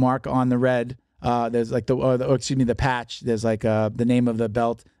mark on the red. There's like the patch. There's like the name of the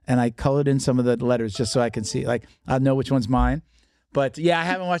belt, and I colored in some of the letters just so I can see. Like I'll know which one's mine. But yeah, I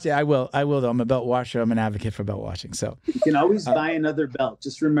haven't watched it. I will though. I'm a belt washer. I'm an advocate for belt washing. So you can always buy another belt.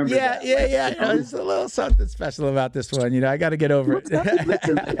 Just remember that. Yeah. There's a little something special about this one. I got to get over it.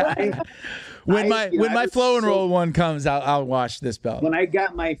 When my Flow and Roll one comes, I'll wash this belt. When I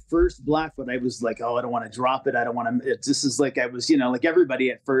got my first black belt, I was like, oh, I don't want to drop it. I don't want to. This is like I was, like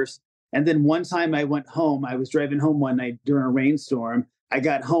everybody at first. And then one time I went home, I was driving home one night during a rainstorm. I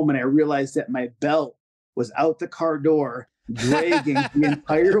got home and I realized that my belt was out the car door, dragging the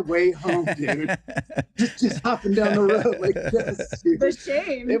entire way home, dude. Just hopping down the road like this. Dude. The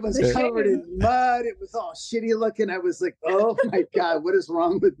shame. It was covered in mud. It was all shitty looking. I was like, oh my God, what is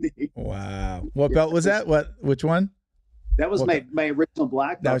wrong with me? Wow. What belt was that? Which one? That was my original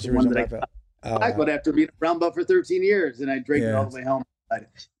black belt. That was your original black belt. Black belt after being a brown belt for 13 years. And I dragged it all the way home.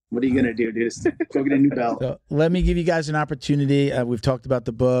 What are you going to do, dude? Just go get a new belt. So let me give you guys an opportunity. We've talked about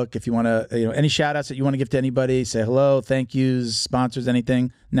the book. If you want to, any shout outs that you want to give to anybody, say hello, thank yous, sponsors,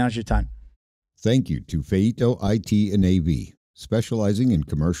 anything. Now's your time. Thank you to Feito IT and AV, specializing in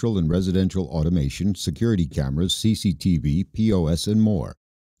commercial and residential automation, security cameras, CCTV, POS, and more.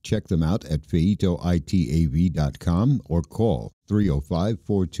 Check them out at feitoitav.com or call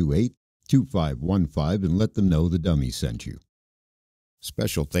 305-428-2515 and let them know the dummy sent you.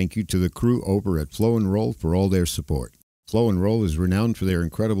 Special thank you to the crew over at Flow and Roll for all their support. Flow and Roll is renowned for their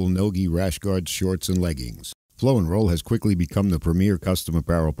incredible no-gi rash guards, shorts, and leggings. Flow and Roll has quickly become the premier custom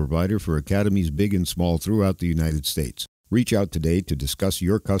apparel provider for academies big and small throughout the United States. Reach out today to discuss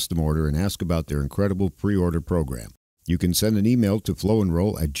your custom order and ask about their incredible pre-order program. You can send an email to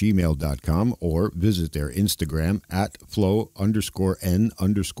flowandroll@gmail.com or visit their Instagram at flow_n_roll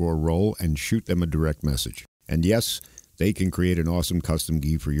and shoot them a direct message. And yes, they can create an awesome custom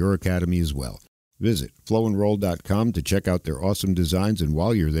gi for your academy as well. Visit flowandroll.com to check out their awesome designs, and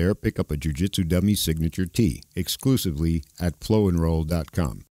while you're there, pick up a Jiu-Jitsu Dummy signature tee exclusively at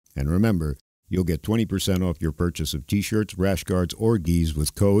flowandroll.com. And remember, you'll get 20% off your purchase of t-shirts, rash guards, or gis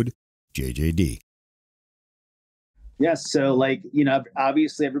with code JJD. Yes, so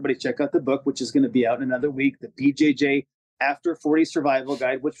obviously everybody check out the book, which is going to be out in another week, the BJJ After 40 Survival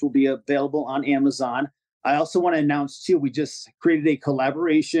Guide, which will be available on Amazon. I also want to announce too, we just created a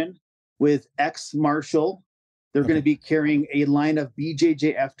collaboration with X Marshall. They're going to be carrying a line of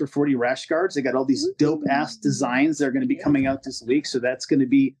BJJ After 40 rash guards. They got all these dope ass designs. They're going to be coming out this week. So that's going to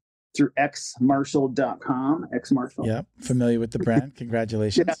be through xmarshall.com. X Marshall. Yeah. Familiar with the brand.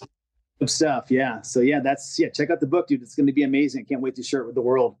 Congratulations. Yeah. Good stuff. Yeah. So check out the book, dude. It's going to be amazing. Can't wait to share it with the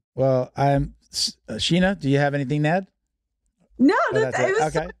world. Well, Sheena, do you have anything to add? No, it was okay.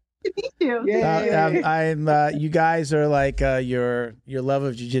 So to meet you. You guys are like your love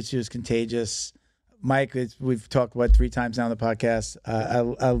of jiu-jitsu is contagious. Mike, we've talked about 3 times now on the podcast.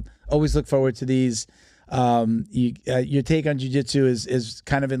 I'll always look forward to these. Your take on jiu-jitsu is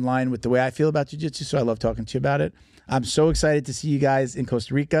kind of in line with the way I feel about jiu-jitsu, so I love talking to you about it. I'm so excited to see you guys in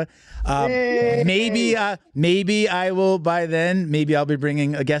Costa Rica. Maybe I will by then. Maybe I'll be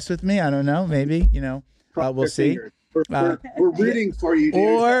bringing a guest with me. I don't know. Maybe we'll see. We're rooting for you,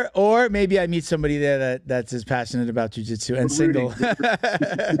 dude. Or maybe I meet somebody there that's as passionate about jiu-jitsu and single.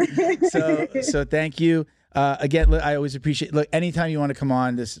 So thank you. Again, I always appreciate. Look, anytime you want to come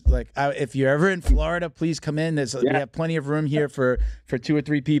on, if you're ever in Florida, please come in. We have plenty of room here for 2 or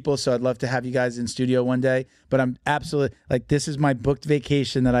 3 people. So I'd love to have you guys in studio one day. But I'm absolutely this is my booked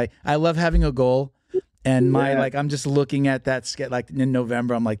vacation that I love having a goal. And I'm just looking at that in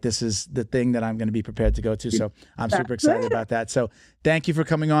November. I'm like, this is the thing that I'm going to be prepared to go to. So I'm super excited about that. So thank you for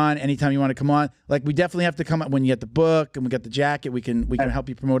coming on. Anytime you want to come on, we definitely have to come up when you get the book and we get the jacket. We can help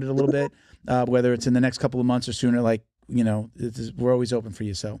you promote it a little bit, whether it's in the next couple of months or sooner. We're always open for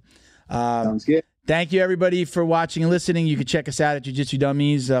you. So sounds good. Thank you everybody for watching and listening. You can check us out at Jiu-Jitsu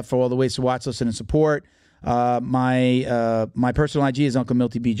Dummies for all the ways to watch, listen, and support. My personal IG is Uncle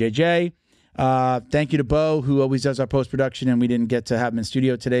Milty BJJ. Thank you to Bo, who always does our post-production, and we didn't get to have him in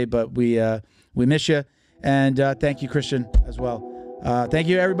studio today, but we miss you. And thank you, Christian, as well. Thank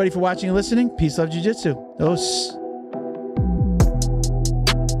you, everybody, for watching and listening. Peace, love, jiu-jitsu. Os.